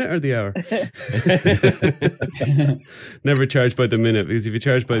by the minute or the hour? Never charge by the minute, because if you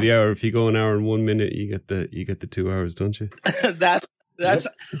charge by the hour, if you go an hour and 1 minute, you get the 2 hours, don't you? That's yep.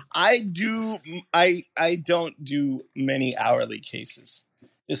 I don't do many hourly cases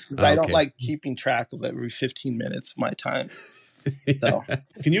just because I don't like keeping track of every 15 minutes of my time. So.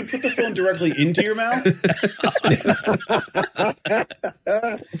 Can you put the phone directly into your mouth?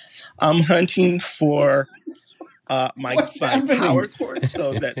 I'm hunting for my power cord,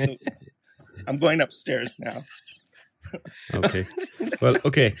 so that I'm going upstairs now. Okay. Well,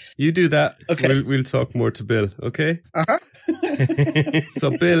 okay. You do that. Okay. We'll talk more to Bill. Okay.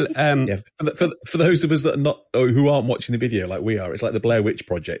 So, Bill, for those of us that are not who aren't watching the video like we are, it's like the Blair Witch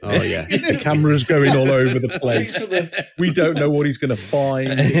Project. Oh yeah, the camera's going all over the place. We don't know what he's going to find.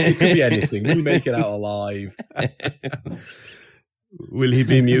 It could be anything. We make it out alive. Will he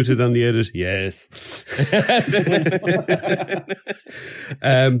be muted on the edit? Yes.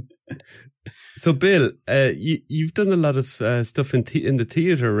 So, Bill, you've done a lot of stuff in the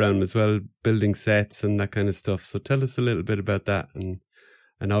theatre realm as well, building sets and that kind of stuff. So tell us a little bit about that, and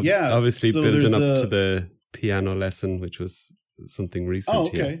obviously so building up to the piano lesson, which was something recent. Oh,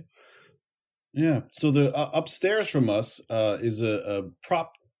 okay. Yeah. So the upstairs from us is a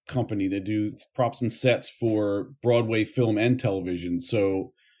prop company that do props and sets for Broadway film and television.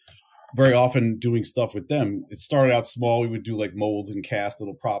 So very often doing stuff with them. It started out small. We would do like molds and cast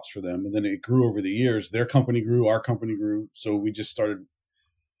little props for them. And then it grew over the years. Their company grew, our company grew. So we just started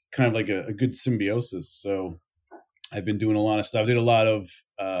kind of like a good symbiosis. So I've been doing a lot of stuff. I did a lot of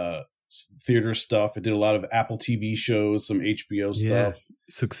theater stuff. I did a lot of Apple TV shows, some HBO stuff.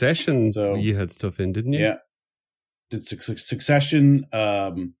 Succession, so you had stuff in, didn't you? Yeah. Did Succession.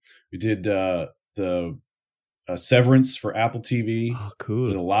 We did the Severance for Apple TV. Oh, cool.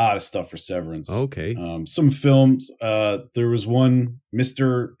 Did a lot of stuff for Severance. Okay. Some films. There was one,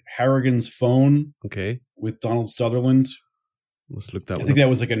 Mr. Harrigan's Phone. Okay. With Donald Sutherland. Let's look that one I think up. that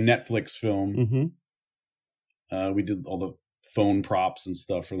was like a Netflix film. Mm-hmm. We did all the phone props and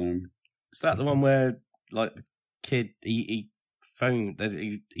stuff for them. Is that the one where, like, the kid, he's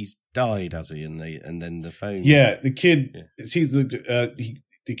died, has he? And then the phone. Yeah, the kid. Yeah.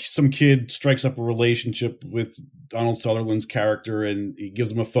 Some kid strikes up a relationship with Donald Sutherland's character, and he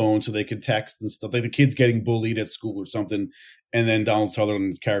gives him a phone so they can text and stuff. Like the kid's getting bullied at school or something, and then Donald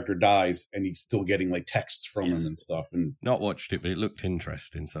Sutherland's character dies, and he's still getting like texts from him and stuff. And not watched it, but it looked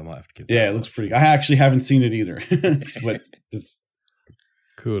interesting, so I might have to give. Yeah, it looks pretty. I actually haven't seen it either, but it's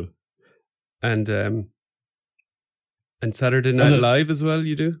cool. And Saturday Night Live as well.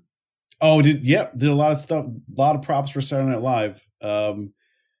 You do? Oh, did a lot of stuff, a lot of props for Saturday Night Live.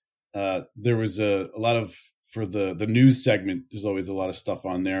 There was a lot of, for the news segment, there's always a lot of stuff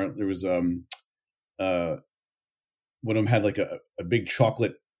on there. There was one of them had like a big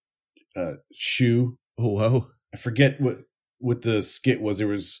chocolate shoe. Oh wow! I forget what the skit was. There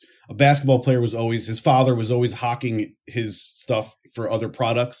was a basketball player his father was always hawking his stuff for other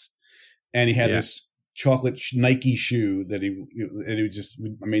products, and he had this chocolate Nike shoe that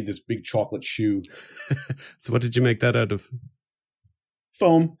I made this big chocolate shoe. So what did you make that out of?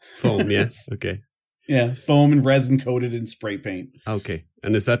 Foam. Foam, yes. Okay. Yeah, foam and resin coated in spray paint. Okay.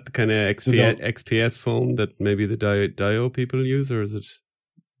 And is that the kind of XPS foam that maybe the Dio people use, or is it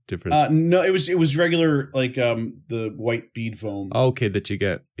different? No, it was regular, like the white bead foam. Okay, that you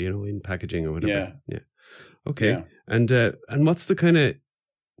get, in packaging or whatever. Yeah. Okay. Yeah. And what's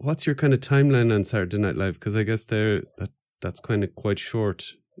your kind of timeline on Saturday Night Live? Because I guess that's kind of quite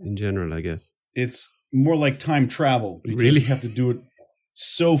short in general, I guess. It's more like time travel. Because really? You have to do it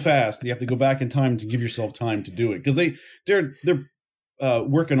so fast. You have to go back in time to give yourself time to do it. Because they're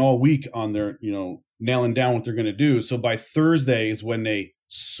working all week on their, nailing down what they're going to do. So by Thursday is when they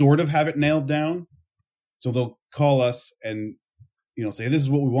sort of have it nailed down. So they'll call us and, say, this is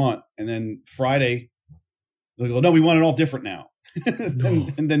what we want. And then Friday, they'll go, no, we want it all different now. No.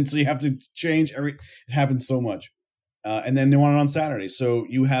 and then so you have to change it happens so much. And then they want it on Saturday. So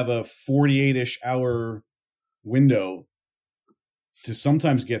you have a 48-ish hour window to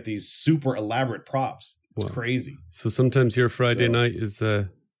sometimes get these super elaborate props. It's crazy. So sometimes your Friday night is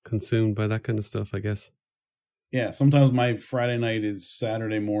consumed by that kind of stuff, I guess. Yeah, sometimes my Friday night is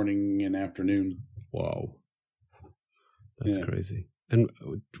Saturday morning and afternoon. Wow. That's crazy. And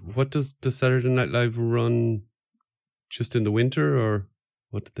what does Saturday Night Live run just in the winter, or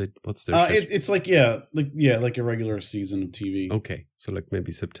what's their it's like a regular season of TV. Okay. So like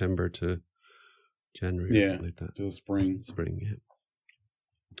maybe September to January or something like that. To the spring. Yeah.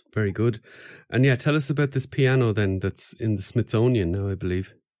 Very good. And tell us about this piano then that's in the Smithsonian now, I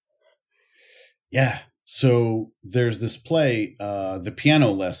believe. Yeah. So there's this play, The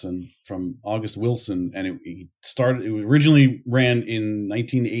Piano Lesson from August Wilson, and it originally ran in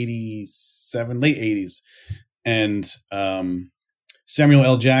 1987, late 80s. And Samuel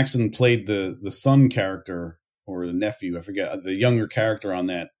L. Jackson played the son character, or the nephew, I forget, the younger character on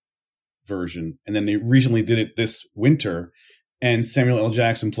that version. And then they recently did it this winter, and Samuel L.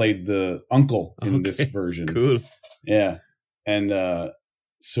 Jackson played the uncle in this version. Cool. Yeah. And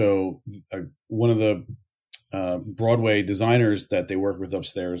so one of the Broadway designers that they work with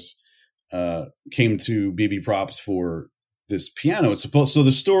upstairs came to BB Props for this piano. So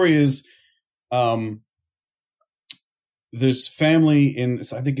the story is this family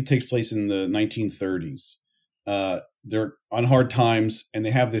I think it takes place in the 1930s. They're on hard times, and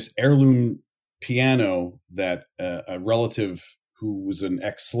they have this heirloom piano that a relative who was an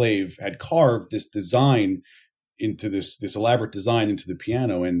ex-slave had carved this design into this elaborate design into the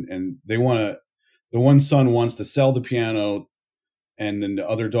piano, and the one son wants to sell the piano, and then the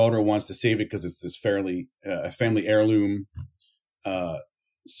other daughter wants to save it because it's this family heirloom.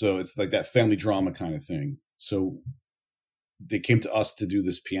 So it's like that family drama kind of thing. So they came to us to do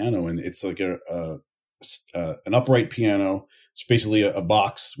this piano, and it's like an upright piano. It's basically a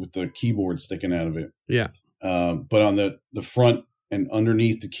box with the keyboard sticking out of it. Yeah. But on the front and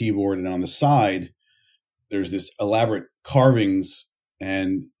underneath the keyboard and on the side, there's this elaborate carvings,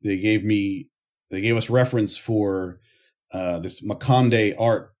 and they gave us reference for this Makonde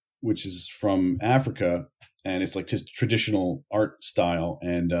art, which is from Africa, and it's like just traditional art style,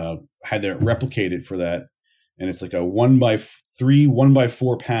 and had to replicate it for that. And it's like a 1x3,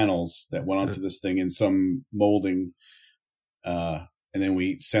 1x4 panels that went onto this thing in some molding. And then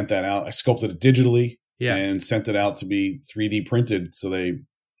we sent that out. I sculpted it digitally and sent it out to be 3D printed. So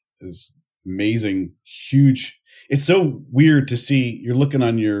this amazing, huge. It's so weird to see. You're looking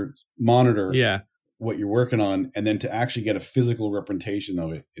on your monitor, what you're working on, and then to actually get a physical representation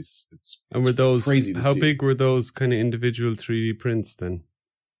of it. It's and were those crazy to how see. big were those kind of individual 3D prints then?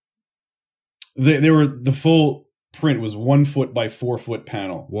 They were, the full print was 1 foot by 4 foot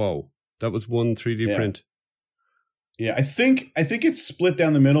panel. Whoa, that was one 3D print. Yeah, I think it's split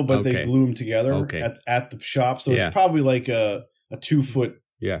down the middle, but they glue them together at the shop. So it's probably like a 2 foot.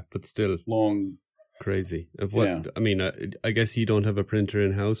 Yeah, but still long. Crazy. I mean, I guess you don't have a printer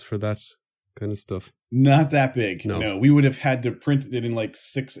in house for that kind of stuff. Not that big. No, we would have had to print it in like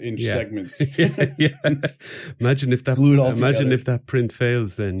 6-inch segments. Imagine if that glued all together. Imagine if that print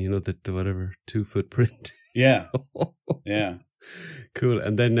fails, then the whatever 2 foot print. Yeah. Cool.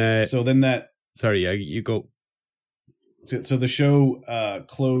 And then so then that. Sorry, you go. So the show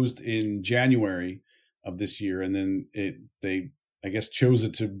closed in January of this year, and then they I guess chose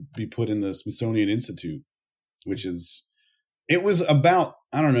it to be put in the Smithsonian Institute, it was about,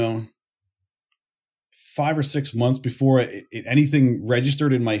 I don't know, 5 or 6 months before anything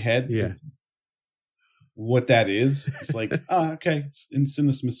registered in my head. Yeah. What that is. It's like, okay, it's in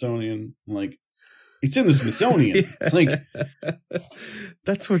the Smithsonian. I'm like, it's in the Smithsonian. Yeah. It's like,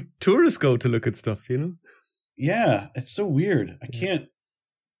 that's where tourists go to look at stuff, you know? Yeah, it's so weird. I can't.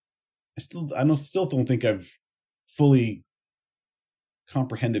 I still don't think I've fully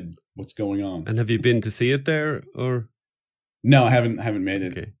comprehended what's going on. And have you been to see it there, or? No, I haven't made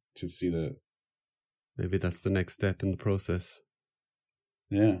it to see the. Maybe that's the next step in the process.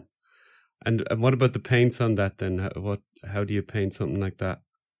 Yeah. And what about the paints on that then? How do you paint something like that?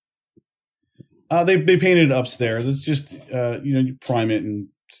 They painted it upstairs. It's just you prime it and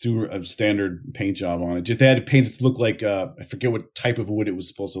do a standard paint job on it. Just they had to paint it to look like I forget what type of wood it was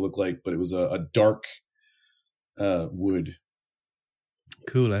supposed to look like, but it was a dark wood.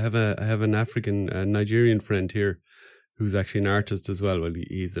 Cool. I have an African Nigerian friend here who's actually an artist as well. Well,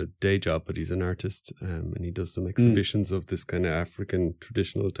 he's a day job, but he's an artist, and he does some exhibitions of this kind of African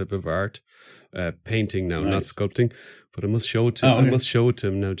traditional type of art, painting now, not sculpting. But I must show it to him. I must show it to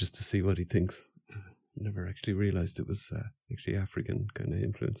him now just to see what he thinks. Never actually realized it was actually African kind of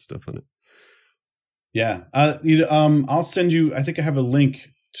influence stuff on it. Yeah. I'll send you, I think I have a link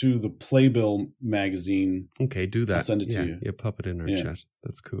to the Playbill magazine. Okay, do that. I'll send it to you. Yeah, pop it in our chat.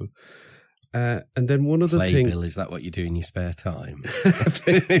 That's cool. And then one other thing. Playbill, is that what you do in your spare time?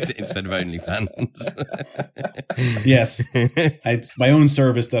 Instead of OnlyFans? Yes. It's my own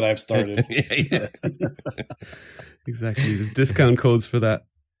service that I've started. Yeah. Exactly. There's discount codes for that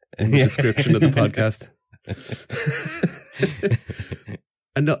in the description of the podcast.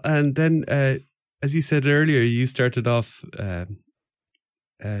 And then, as you said earlier, you started off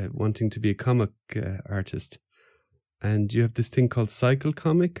wanting to be a comic artist. And you have this thing called Cycle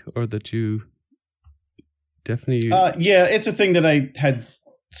Comic, or that you definitely... yeah, it's a thing that I had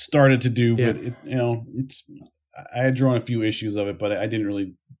started to do, but I had drawn a few issues of it, but I didn't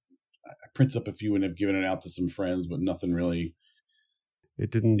really... I printed up a few and have given it out to some friends, but nothing really...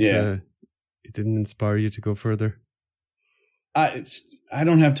 It didn't inspire you to go further? I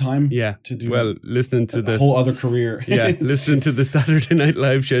don't have time to do listening to this whole other career. Yeah, listening to the Saturday Night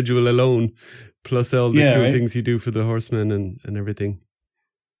Live schedule alone, plus all the cool things you do for the Horsemen and everything.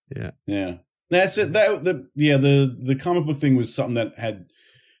 Yeah. That's it. The comic book thing was something that had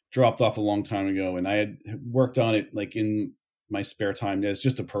dropped off a long time ago, and I had worked on it like in my spare time. It's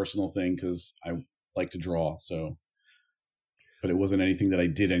just a personal thing because I like to draw. So, but it wasn't anything that I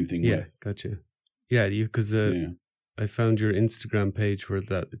did anything with. Gotcha. Yeah, because I found your Instagram page where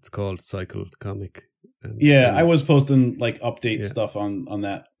it's called Cycle Comic. I was posting like update stuff on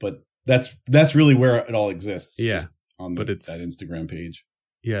that, but that's really where it all exists. Yeah, just on that Instagram page.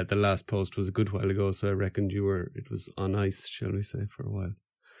 Yeah, the last post was a good while ago, so I reckoned it was on ice, shall we say, for a while.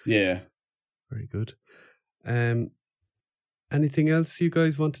 Yeah. Very good. Anything else you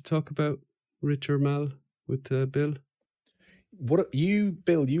guys want to talk about, Rich or Mal, with Bill? Bill, you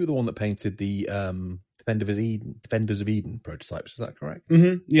were the one that painted the Defenders of Eden prototypes, is that correct?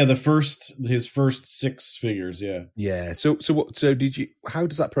 Mm-hmm. Yeah, his first 6 figures, yeah. Yeah. So how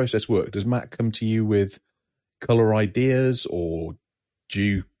does that process work? Does Matt come to you with color ideas, or do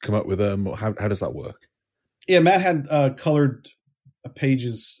you come up with them, or how does that work? Yeah, Matt had colored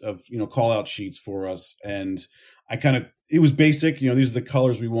pages of call out sheets for us, and it was basic, these are the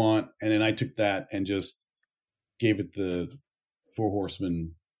colors we want, and then I took that and just gave it the 4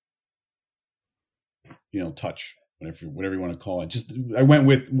 Horsemen touch, whatever you want to call it. Just I went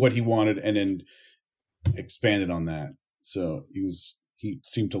with what he wanted and then expanded on that. So he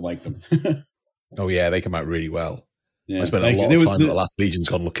seemed to like them. Oh yeah, they come out really well. Yeah, I spent a lot of time at the last Legion's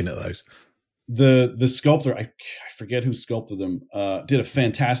Con looking at those. The sculptor, I forget who sculpted them, did a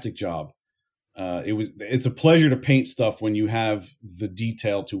fantastic job. It's a pleasure to paint stuff when you have the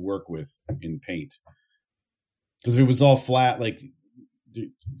detail to work with in paint. Because if it was all flat, like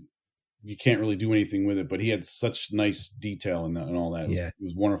you can't really do anything with it. But he had such nice detail and all that. It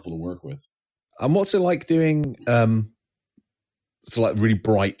was wonderful to work with. And what's it like doing like really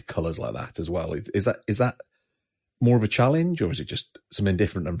bright colors like that as well? Is that more of a challenge, or is it just something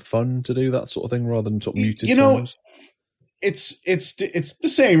different and fun to do that sort of thing rather than sort of muted tones? It's the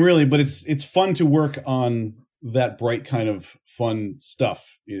same really, but it's fun to work on that bright kind of fun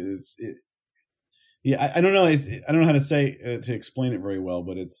stuff. I don't know. I don't know how to say to explain it very well,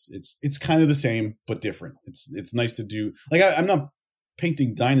 but it's kind of the same but different. It's nice to do. Like I'm not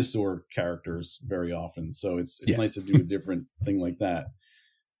painting dinosaur characters very often, so it's nice to do a different thing like that.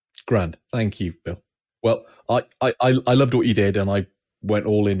 Grand, thank you, Bill. Well, I loved what you did, and I went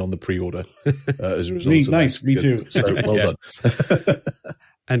all in on the pre-order as a result. Nice, me too. So well done.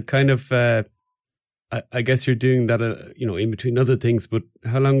 And kind of I guess you're doing that, in between other things. But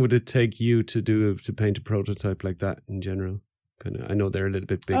how long would it take you to paint a prototype like that in general? I know they're a little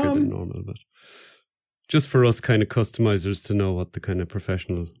bit bigger than normal, but just for us kind of customizers to know what the kind of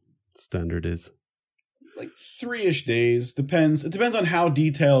professional standard is. Like 3-ish days. Depends. It depends on how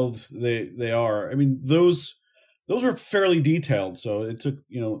detailed they are. I mean, those were fairly detailed, so it took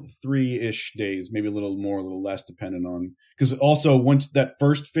 3-ish days, maybe a little more, a little less, depending on, because also once that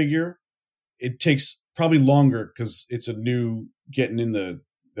first figure, it takes probably longer because it's a new getting in the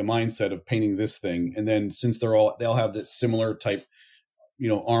mindset of painting this thing, and then since they'll have this similar type,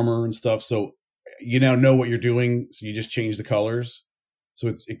 armor and stuff, so you now know what you're doing, so you just change the colors, so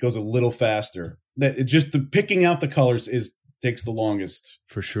it goes a little faster. That it just the picking out the colors takes the longest.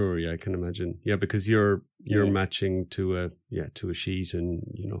 For sure, yeah, I can imagine. Yeah, because you're matching to a sheet, and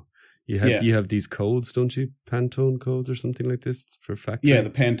you have these codes, don't you? Pantone codes or something like this for factory. Yeah,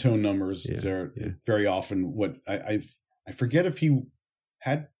 the Pantone numbers are very often what I forget if he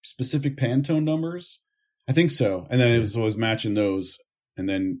had specific Pantone numbers. I think so, and then it was always matching those, and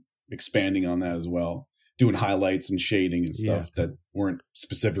then expanding on that as well, doing highlights and shading and stuff that weren't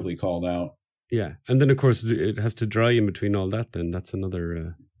specifically called out. Yeah, and then of course it has to dry in between all that. Then that's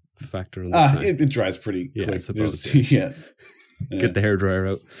another factor on the time. It dries pretty quick. I suppose, yeah. Get the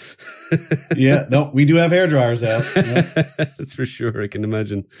hairdryer out. Yeah, no, we do have hairdryers out. Yeah. That's for sure. I can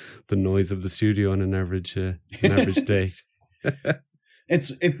imagine the noise of the studio on an average day.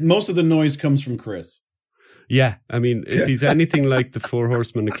 Most of the noise comes from Chris. Yeah, I mean, if he's anything like the Four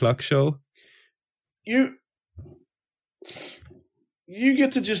Horsemen O'Clock show, you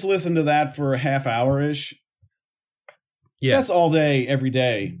get to just listen to that for a half hour-ish. Yeah. That's all day, every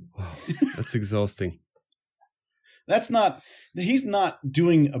day. Wow, that's exhausting. He's not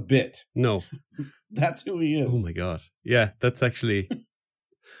doing a bit. No. That's who he is. Oh my God. Yeah, that's actually...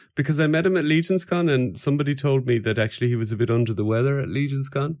 Because I met him at LegionsCon, and somebody told me that actually he was a bit under the weather at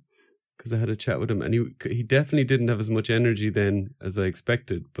LegionsCon, because I had a chat with him, and he definitely didn't have as much energy then as I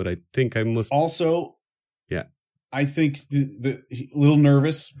expected, but I think I must... Also... Yeah. I think the a little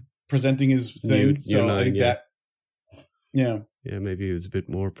nervous presenting his thing. I think that, yeah, maybe he was a bit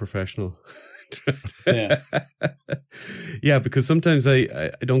more professional. Yeah, yeah, because sometimes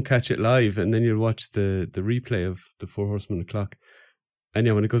I don't catch it live, and then you'll watch the replay of the Four Horsemen O'Clock, and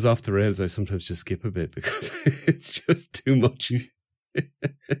when it goes off the rails, I sometimes just skip a bit because it's just too much.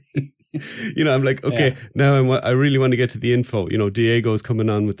 I'm like, okay, now I really want to get to the info. Diego's coming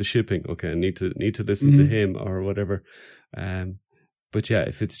on with the shipping. Okay, I need to listen to him or whatever. But yeah,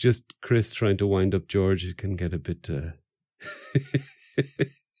 if it's just Chris trying to wind up George, it can get a bit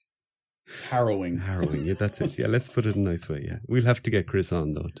harrowing. Yeah, that's it. Yeah, let's put it in a nice way. Yeah, we'll have to get Chris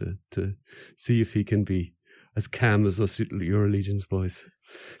on though to see if he can be as calm as us your Legions boys.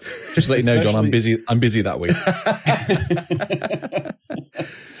 Just let you know, John, I'm busy that week.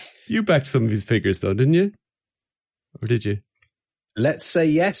 You backed some of his figures though, didn't you? Or did you? Let's say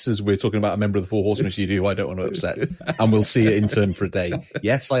yes, as we're talking about a member of the Four Horsemen who I don't want to upset, and we'll see it in turn for a day.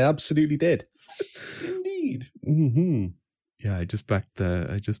 Yes, I absolutely did. Indeed. Mm-hmm. Yeah, I just backed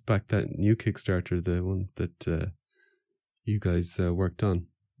that new Kickstarter, the one that you guys worked on.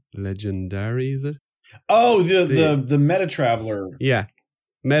 Legendary, is it? Oh, the Meta Traveler. Yeah,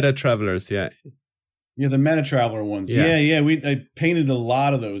 Meta Travelers. Yeah. Yeah, the Meta Traveler ones. Yeah. I painted a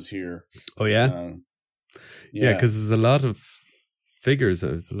lot of those here. Oh yeah, yeah. Because there's a lot of figures.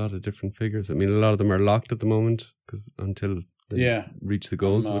 There's a lot of different figures. I mean, a lot of them are locked at the moment because until they reach the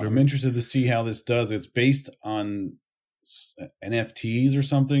goals. I'm interested to see how this does. It's based on NFTs or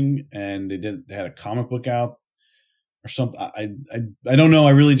something, and they had a comic book out or something. I don't know.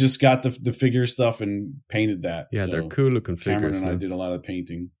 I really just got the figure stuff and painted that. Yeah, they're cool looking figures. Cameron and I did a lot of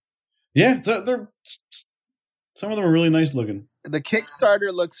painting. Yeah, they're some of them are really nice looking. The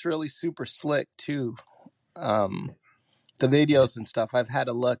Kickstarter looks really super slick too. The videos and stuff, I've had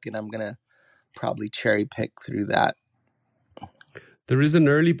a look, and I'm gonna probably cherry pick through that. There is an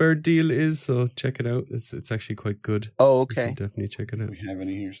early bird deal, so check it out. It's actually quite good. Oh, okay. Definitely check it out. We have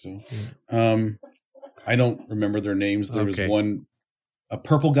any here still? Yeah. I don't remember their names. There was one. A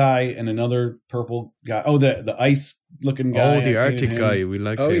purple guy and another purple guy. Oh, the ice looking guy. Oh, the Arctic guy. We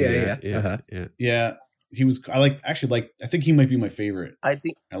liked him. Yeah. Yeah. He was. I think he might be my favorite. I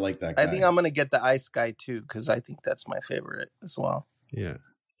like that guy. I think I'm gonna get the ice guy too because I think that's my favorite as well. Yeah.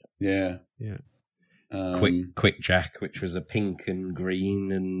 Quick Jack, which was a pink and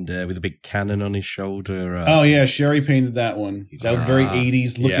green and with a big cannon on his shoulder. Oh yeah, Sherry painted that one. That was very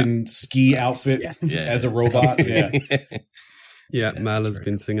 80s looking ski outfit as a robot. Yeah. Yeah, Mal has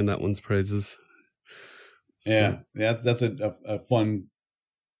been singing that one's praises. Yeah, that's a fun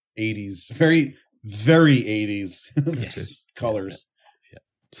 80s, very very 80s colors.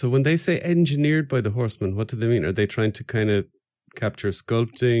 So when they say engineered by the Horsemen, what do they mean? Are they trying to kind of capture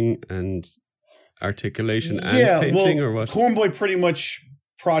sculpting and articulation and painting, or what? Cornboy pretty much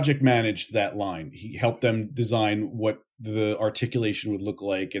project managed that line. He helped them design what the articulation would look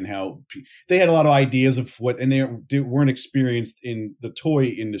like and how they had a lot of ideas of what, and they weren't experienced in the toy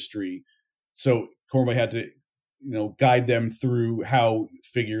industry. So Cornboy had to, guide them through how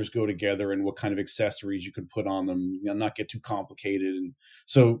figures go together and what kind of accessories you could put on them, not get too complicated. And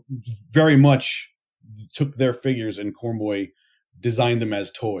so very much took their figures and Cornboy designed them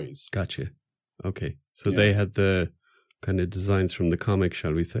as toys. Gotcha. Okay. So they had the kind of designs from the comic,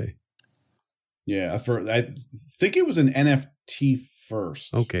 shall we say? Yeah. I think it was an NFT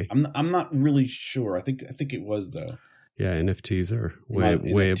first. Okay. I'm not really sure. I think it was though. Yeah, NFTs are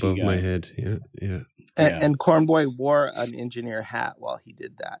way above my head. Yeah. And Cornboy wore an engineer hat while he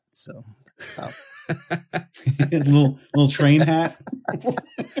did that. So, little train hat.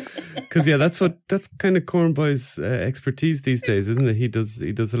 Because that's kind of Cornboy's expertise these days, isn't it? He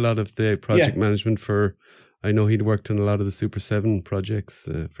does a lot of the project management for. I know he'd worked on a lot of the Super 7 projects,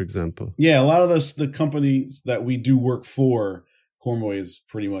 for example. Yeah, a lot of the companies that we do work for, Cornboy is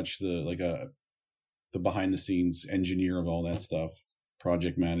pretty much the behind the scenes engineer of all that stuff,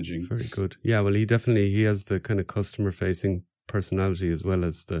 project managing. Very good. Yeah, well, he has the kind of customer facing personality as well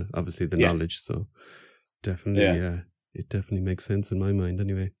as obviously the knowledge. So definitely, it definitely makes sense in my mind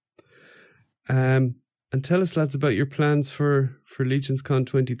anyway. And tell us, lads, about your plans for Legions Con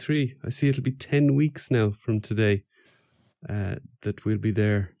 23. I see it'll be 10 weeks now from today that we'll be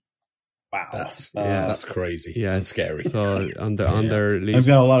there. Wow, that's crazy. Yeah, it's scary. So on their Legion, I've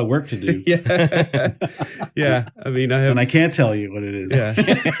got a lot of work to do. Yeah. I mean, and I can't tell you what it is.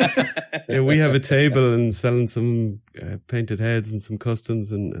 Yeah, we have a table and selling some painted heads and some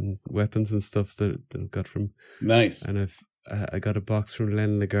customs and weapons and stuff that I got from. Nice. And I got a box from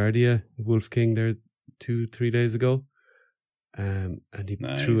Len LaGuardia, Wolf King, there 2-3 days ago. And he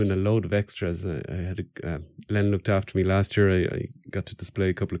threw in a load of extras. I had Len looked after me last year. I got to display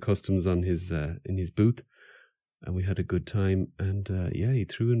a couple of customs on his in his booth, and we had a good time. And he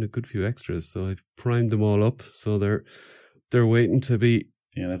threw in a good few extras. So I've primed them all up. So they're waiting to be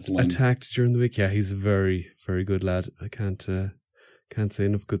attacked during the week. Yeah, he's a very, very good lad. I can't say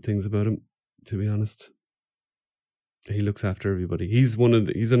enough good things about him, to be honest. He looks after everybody. He's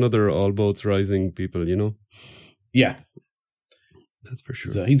another all boats rising people, Yeah. That's for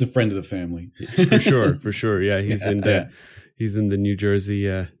sure. He's a friend of the family. For sure. Yeah, he's in the New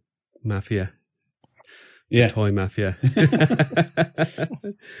Jersey mafia. Yeah, toy mafia.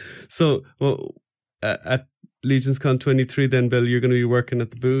 So, at Legions Con 23, then, Bill, you're going to be working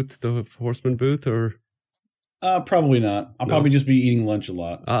at the booth, the Horseman booth, or? Probably not. I'll probably just be eating lunch a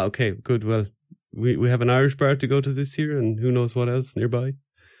lot. Okay, good. Well, we have an Irish bar to go to this year, and who knows what else nearby.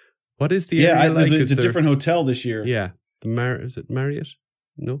 What is the area like? It's a different hotel this year. Yeah. Is it Marriott?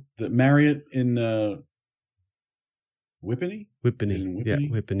 No? The Marriott in Whippany? Whippany. Yeah,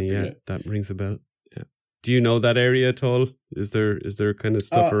 Whippany. Yeah, that rings a bell. Yeah. Do you know that area at all? Is there kind of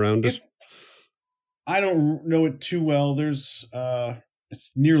stuff around it? I don't know it too well. There's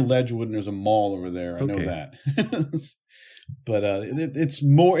it's near Ledgewood and there's a mall over there. I know that. But it's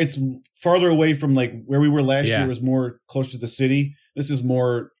farther away from like where we were last year. Was more close to the city. This is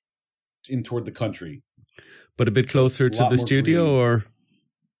more in toward the country. But a bit closer to the studio, or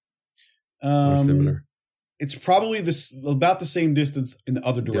similar? It's probably about the same distance in the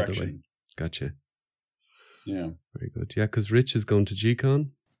other direction. Gotcha. Yeah. Very good. Yeah, because Rich is going to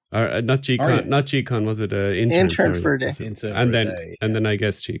G-Con. Or not G-Con. Not G-Con, was it? Intern for a day. And then I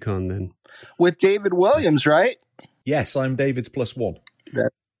guess G-Con then. With David Williams, right? Yes, I'm David's +1.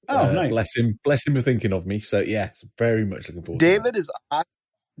 Nice. Bless him for thinking of me. So, yeah, very much looking forward to it.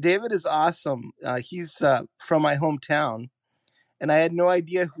 David is awesome. He's from my hometown, and I had no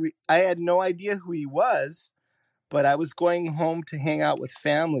idea who he was, but I was going home to hang out with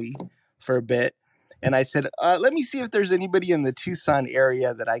family for a bit, and I said, "Let me see if there's anybody in the Tucson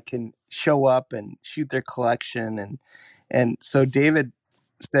area that I can show up and shoot their collection." And so David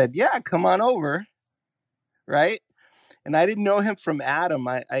said, "Yeah, come on over," right? And I didn't know him from Adam.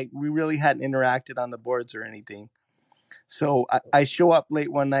 We really hadn't interacted on the boards or anything. So I show up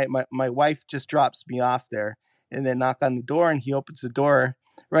late one night. My wife just drops me off there and then knock on the door, and he opens the door,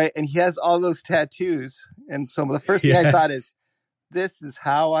 right? And he has all those tattoos. And so the first thing I thought is, this is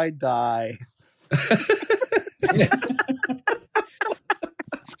how I die.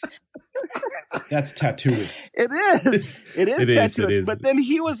 That's tattooist. It is tattooist. But then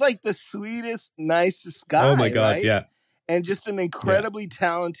he was like the sweetest, nicest guy. Oh my God, right? yeah. and just an incredibly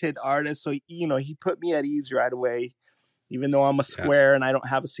talented artist. So, he put me at ease right away, even though I'm a square and I don't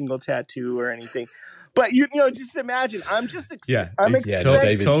have a single tattoo or anything. But, just imagine, I'm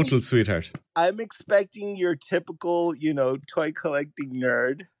expecting total sweetheart. I'm expecting your typical, toy collecting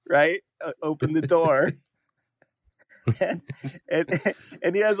nerd, right? Open the door.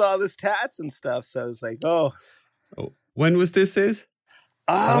 and he has all this tats and stuff. So I was like, oh. When was this, Is?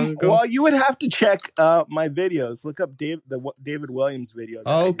 Well, you would have to check my videos. Look up the David Williams video.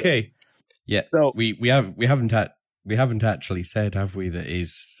 Okay. Yeah. So we haven't actually said, have we, that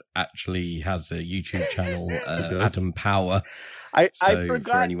Is actually has a YouTube channel, Adam Power. I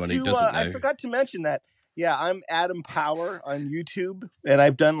forgot to mention that. Yeah, I'm Adam Power on YouTube, and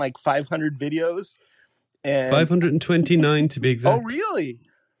I've done like 500 videos. And 529 to be exact. Oh, really?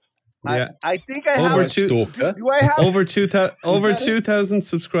 Yeah. I think I have over 2,000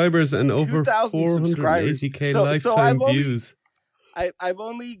 subscribers and over 480k lifetime views. I've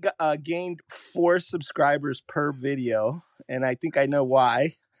only gained 4 subscribers per video, and I think I know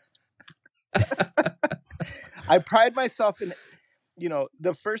why. I pride myself in,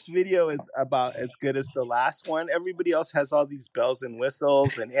 the first video is about as good as the last one. Everybody else has all these bells and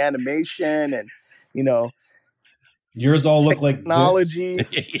whistles and animation and, yours all look like technology.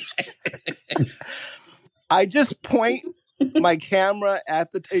 I just point my camera at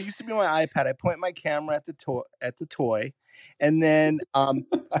it used to be my iPad. I point my camera at the toy, and then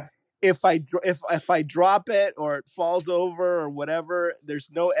if I drop it or it falls over or whatever, there's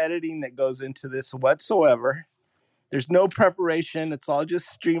no editing that goes into this whatsoever. There's no preparation. It's all just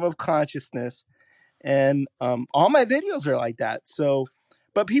stream of consciousness, and all my videos are like that. So.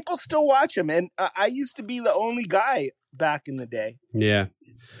 But people still watch them, and I used to be the only guy back in the day. Yeah.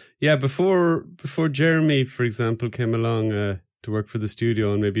 Before Jeremy, for example, came along to work for the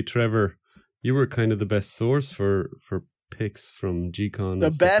studio, and maybe Trevor, you were kind of the best source for pics from G-Con.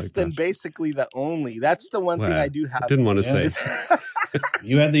 The best and basically the only. That's the one thing I do have. I didn't want to say.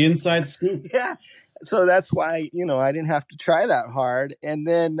 You had the inside scoop. Yeah. So that's why, I didn't have to try that hard. And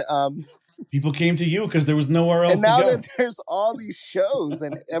then... people came to you because there was nowhere else to go. And now that there's all these shows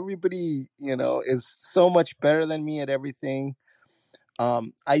and everybody, is so much better than me at everything. I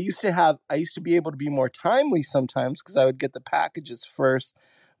used to be able to be more timely sometimes because I would get the packages first,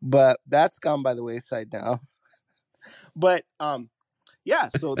 but that's gone by the wayside now. But yeah,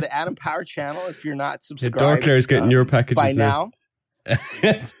 so the Adam Power channel, if you're not subscribed, Darkler's getting your packages by now.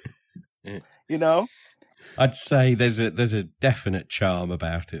 I'd say there's a definite charm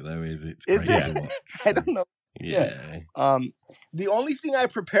about it, though. Is it? I don't know. Yeah. The only thing I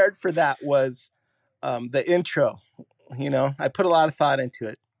prepared for that was the intro. I put a lot of thought into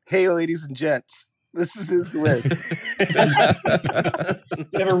it. Hey, ladies and gents, this is Izdawiz.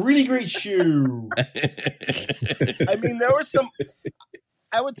 You have a really great shoe. I mean, there were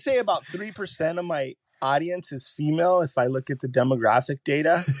I would say about 3% of my audience is female if I look at the demographic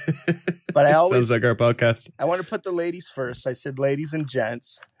data. But I always sounds like our podcast. I want to put the ladies first. I said ladies and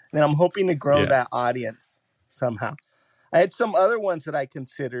gents. And I'm hoping to grow that audience somehow. I had some other ones that I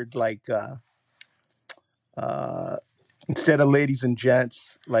considered like instead of ladies and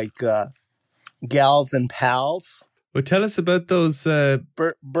gents, like gals and pals. Well, tell us about those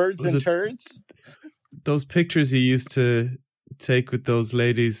birds and turds. Those pictures you used to take with those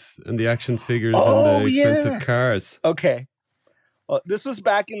ladies and the action figures and the expensive cars. Okay. Well, this was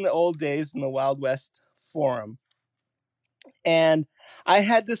back in the old days in the Wild West forum. And I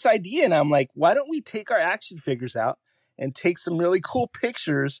had this idea, and I'm like, why don't we take our action figures out and take some really cool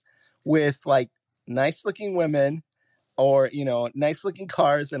pictures with like nice looking women or, nice looking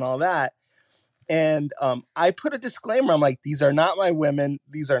cars and all that. And I put a disclaimer. I'm like, these are not my women.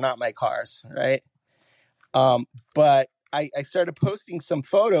 These are not my cars. Right. But I started posting some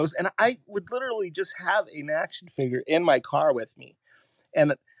photos, and I would literally just have an action figure in my car with me.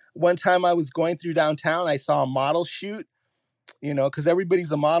 And one time I was going through downtown, I saw a model shoot, because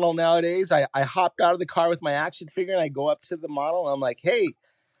everybody's a model nowadays. I hopped out of the car with my action figure, and I go up to the model, and I'm like, hey,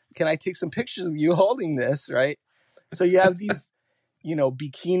 can I take some pictures of you holding this, right? So you have these,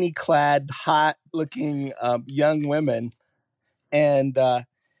 bikini-clad, hot-looking young women. And, and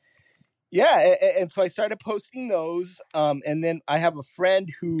so I started posting those. And then I have a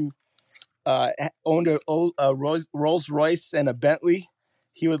friend who owned a Rolls Royce and a Bentley.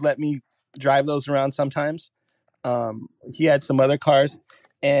 He would let me drive those around sometimes. He had some other cars.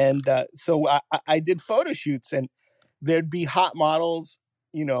 And so I did photo shoots, and there'd be hot models,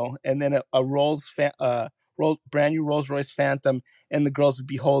 and then a brand new Rolls Royce Phantom, and the girls would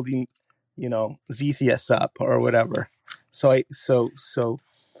be holding, Zethius up or whatever. I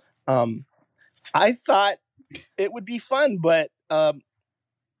thought it would be fun, but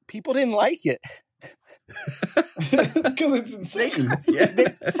people didn't like it. Because it's insane.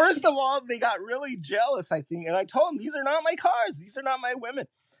 First of all, they got really jealous, I think. And I told them, these are not my cars. These are not my women.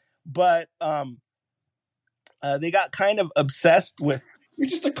 But they got kind of obsessed with... You're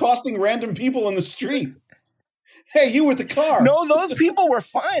just accosting random people in the street. Hey, you with the car. No, those people were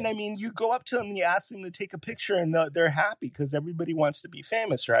fine. I mean, you go up to them and you ask them to take a picture and they're happy because everybody wants to be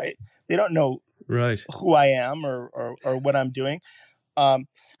famous, right? They don't know who I am or what I'm doing.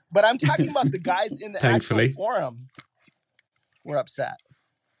 But I'm talking about the guys in the actual forum were upset.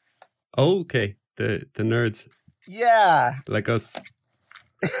 Oh, okay. The nerds. Yeah. Like us.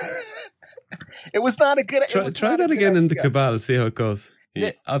 It was not a good... Try that again in the Cabal, see how it goes.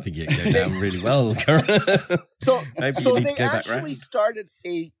 Yeah, I think it go down really well. So they actually started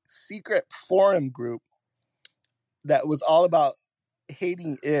a secret forum group that was all about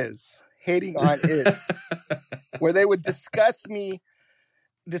hating on Iz, where they would discuss me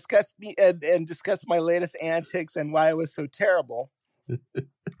and discuss my latest antics and why I was so terrible.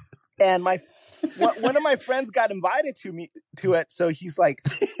 And one of my friends got invited to it, so he's like,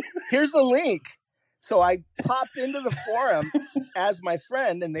 "Here's the link." So I popped into the forum as my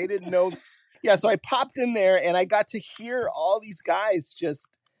friend, and they didn't know. Yeah, so I popped in there, and I got to hear all these guys just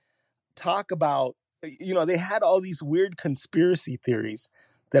talk about, they had all these weird conspiracy theories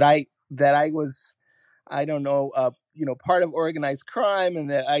that I was, I don't know, part of organized crime, and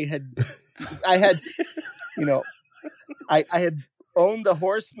that I had, I had owned the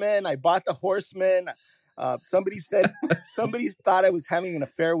Horsemen. I bought the Horsemen. Somebody thought I was having an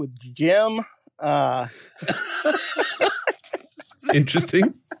affair with Jim.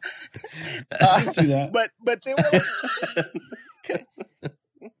 Interesting. See that. But they were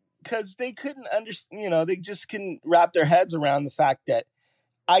because they couldn't understand. They just couldn't wrap their heads around the fact that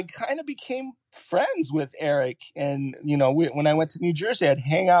I kind of became friends with Eric, and when I went to New Jersey, I'd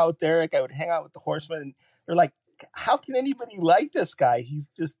hang out with Eric. I would hang out with the Horsemen, and they're like, "How can anybody like this guy?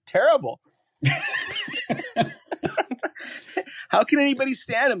 He's just terrible." How can anybody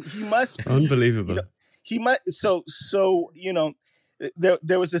stand him? He must be unbelievable. He must. So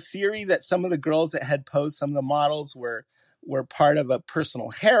there was a theory that some of the girls that had posed, some of the models were part of a personal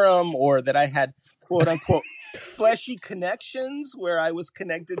harem, or that I had quote unquote fleshy connections where I was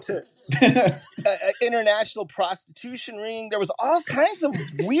connected to an international prostitution ring. There was all kinds of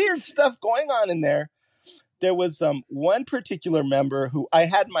weird stuff going on in there. There was one particular member who I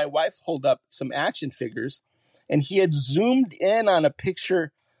had my wife hold up some action figures, and he had zoomed in on a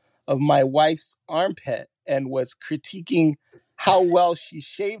picture of my wife's armpit and was critiquing how well she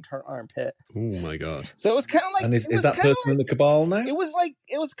shaved her armpit. Oh my God. So it was kind of like... And is that person in the Cabal now? It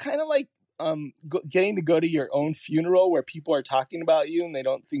was kind of like getting to go to your own funeral where people are talking about you and they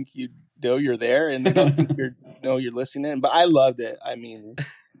don't think you know you're there, and they don't think you're listening. But I loved it. I mean,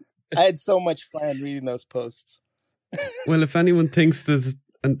 I had so much fun reading those posts. Well, if anyone thinks there's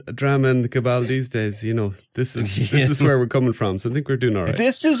a drama in the Cabal these days, this is where we're coming from. So I think we're doing all right.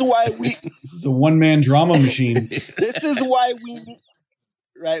 This is why this is a one-man drama machine. This is why we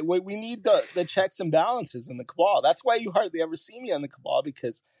need the checks and balances in the Cabal. That's why you hardly ever see me on the Cabal,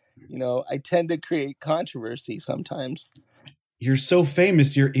 because I tend to create controversy sometimes. You're so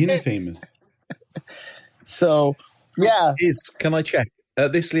famous, you're infamous. So yeah. Can I check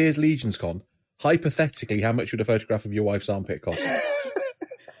this year's Legions Con? Hypothetically, how much would a photograph of your wife's armpit cost?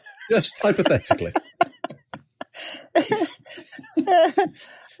 Just hypothetically.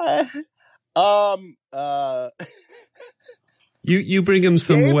 You bring him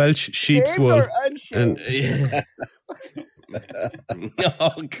some shaved, Welsh sheep's wool. And unshaved.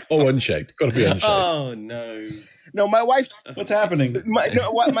 Got to be unshaved. Oh no. No, my wife. What's happening?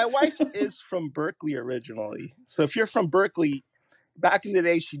 My wife is from Berkeley originally. So if you're from Berkeley, back in the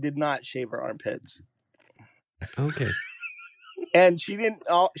day, she did not shave her armpits. Okay. And she didn't.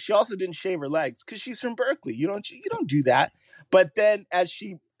 She also didn't shave her legs because she's from Berkeley. You don't do that. But then, as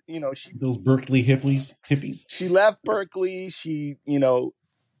she those Berkeley hippies. She left Berkeley. She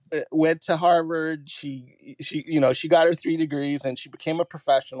went to Harvard. She got her 3 degrees and she became a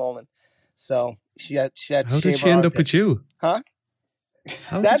professional. And so she had to shave her armpits. How did she end up with you? Huh?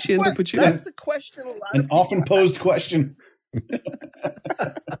 How did she end up with you? That's the question. An often posed question.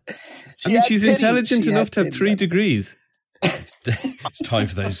 She's intelligent enough to have 3 degrees. It's time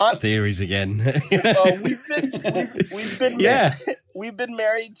for those theories again. We've been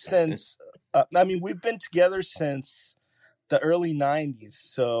married since. We've been together since the early 90s.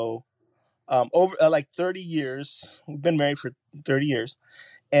 So, over 30 years. We've been married for 30 years.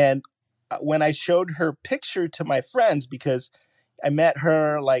 And when I showed her picture to my friends, because I met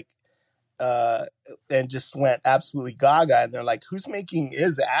her and just went absolutely gaga. And they're like, "Who's making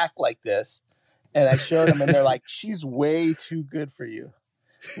Iz act like this?" And I showed them, and they're like, "She's way too good for you."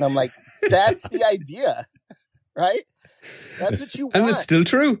 And I'm like, "That's the idea, right? That's what you want." And it's still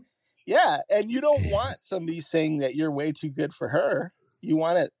true. Yeah, and you don't want somebody saying that you're way too good for her. You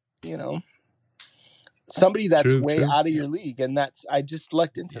want it, somebody that's way out of your league, and I just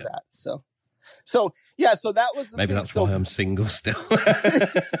lucked into that. So yeah, so that was maybe that's why I'm single still.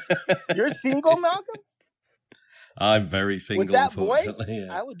 You're single, Malcolm? I'm very single. With that voice,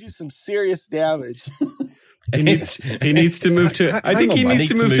 I would do some serious damage. He needs to move to. I think he needs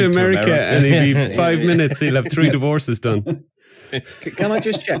to move to America, and he'll be 5 minutes. He'll have 3 divorces done. Can I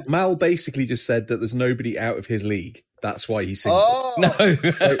just check? Mal basically just said that there's nobody out of his league. That's why he's single. Oh. No.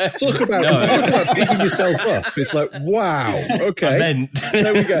 So, talk about picking yourself up. It's like, wow. Okay.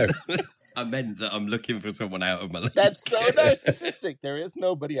 There we go. I meant that I'm looking for someone out of my league. That's so narcissistic. There is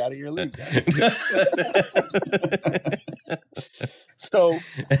nobody out of your league. So,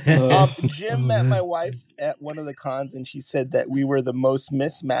 Jim met my wife at one of the cons, and she said that we were the most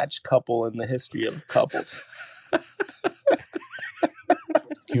mismatched couple in the history of couples.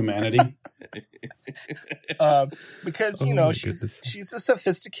 Humanity. Because she's a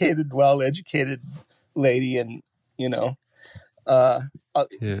sophisticated, well-educated lady, and and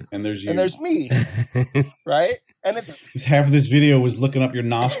there's you, and there's me, right? And it's half of this video was looking up your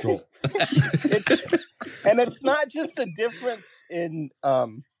nostril. It's not just a difference in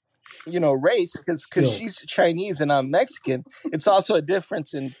race, because she's Chinese and I'm Mexican. It's also a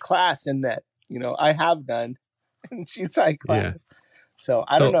difference in class, in that I have none and she's high class. Yeah. So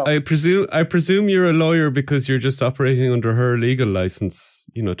I don't know. I presume you're a lawyer because you're just operating under her legal license,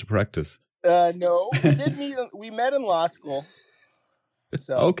 to practice. No, we met in law school.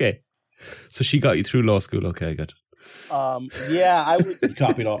 So okay, so she got you through law school. Okay, I got it. Yeah, I would. You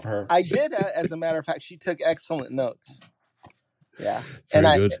copied off her. I did, as a matter of fact. She took excellent notes. Yeah,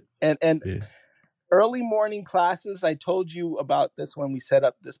 very good. And early morning classes. I told you about this when we set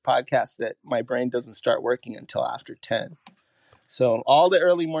up this podcast, that my brain doesn't start working until after 10. So all the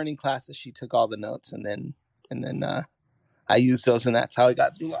early morning classes, she took all the notes, and then I used those, and that's how I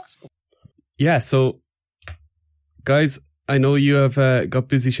got through law school. Yeah. So, guys, I know you have got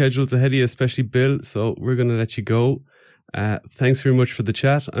busy schedules ahead of you, especially Bill. So we're going to let you go. Thanks very much for the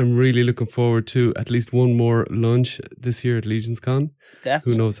chat. I'm really looking forward to at least one more lunch this year at Legions Con.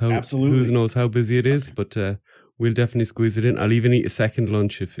 Definitely. Who knows how busy it is, but we'll definitely squeeze it in. I'll even eat a second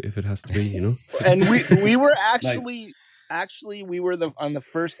lunch if it has to be, And we were actually we were on the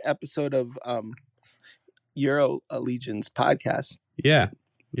first episode of Euro Legions podcast. Yeah,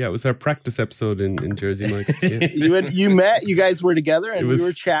 it was our practice episode in Jersey Mike's. Yeah. you guys were together, and we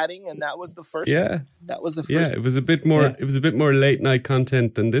were chatting, and that was the first. Yeah, one. That was the first. Yeah, it was a bit more. Yeah. It was a bit more late night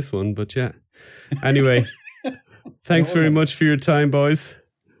content than this one, but yeah. Anyway, thanks very much for your time, boys.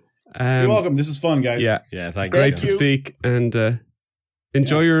 You're welcome. This is fun, guys. Yeah, thanks. Great to speak, and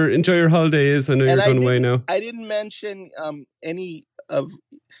enjoy your holidays. I know you're going away now. I didn't mention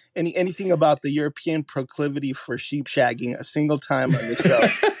anything about the European proclivity for sheep shagging a single time on the show.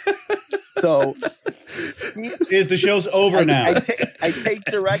 So the show's over now. I take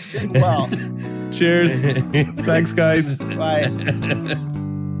direction well. Cheers. Thanks, guys. Bye.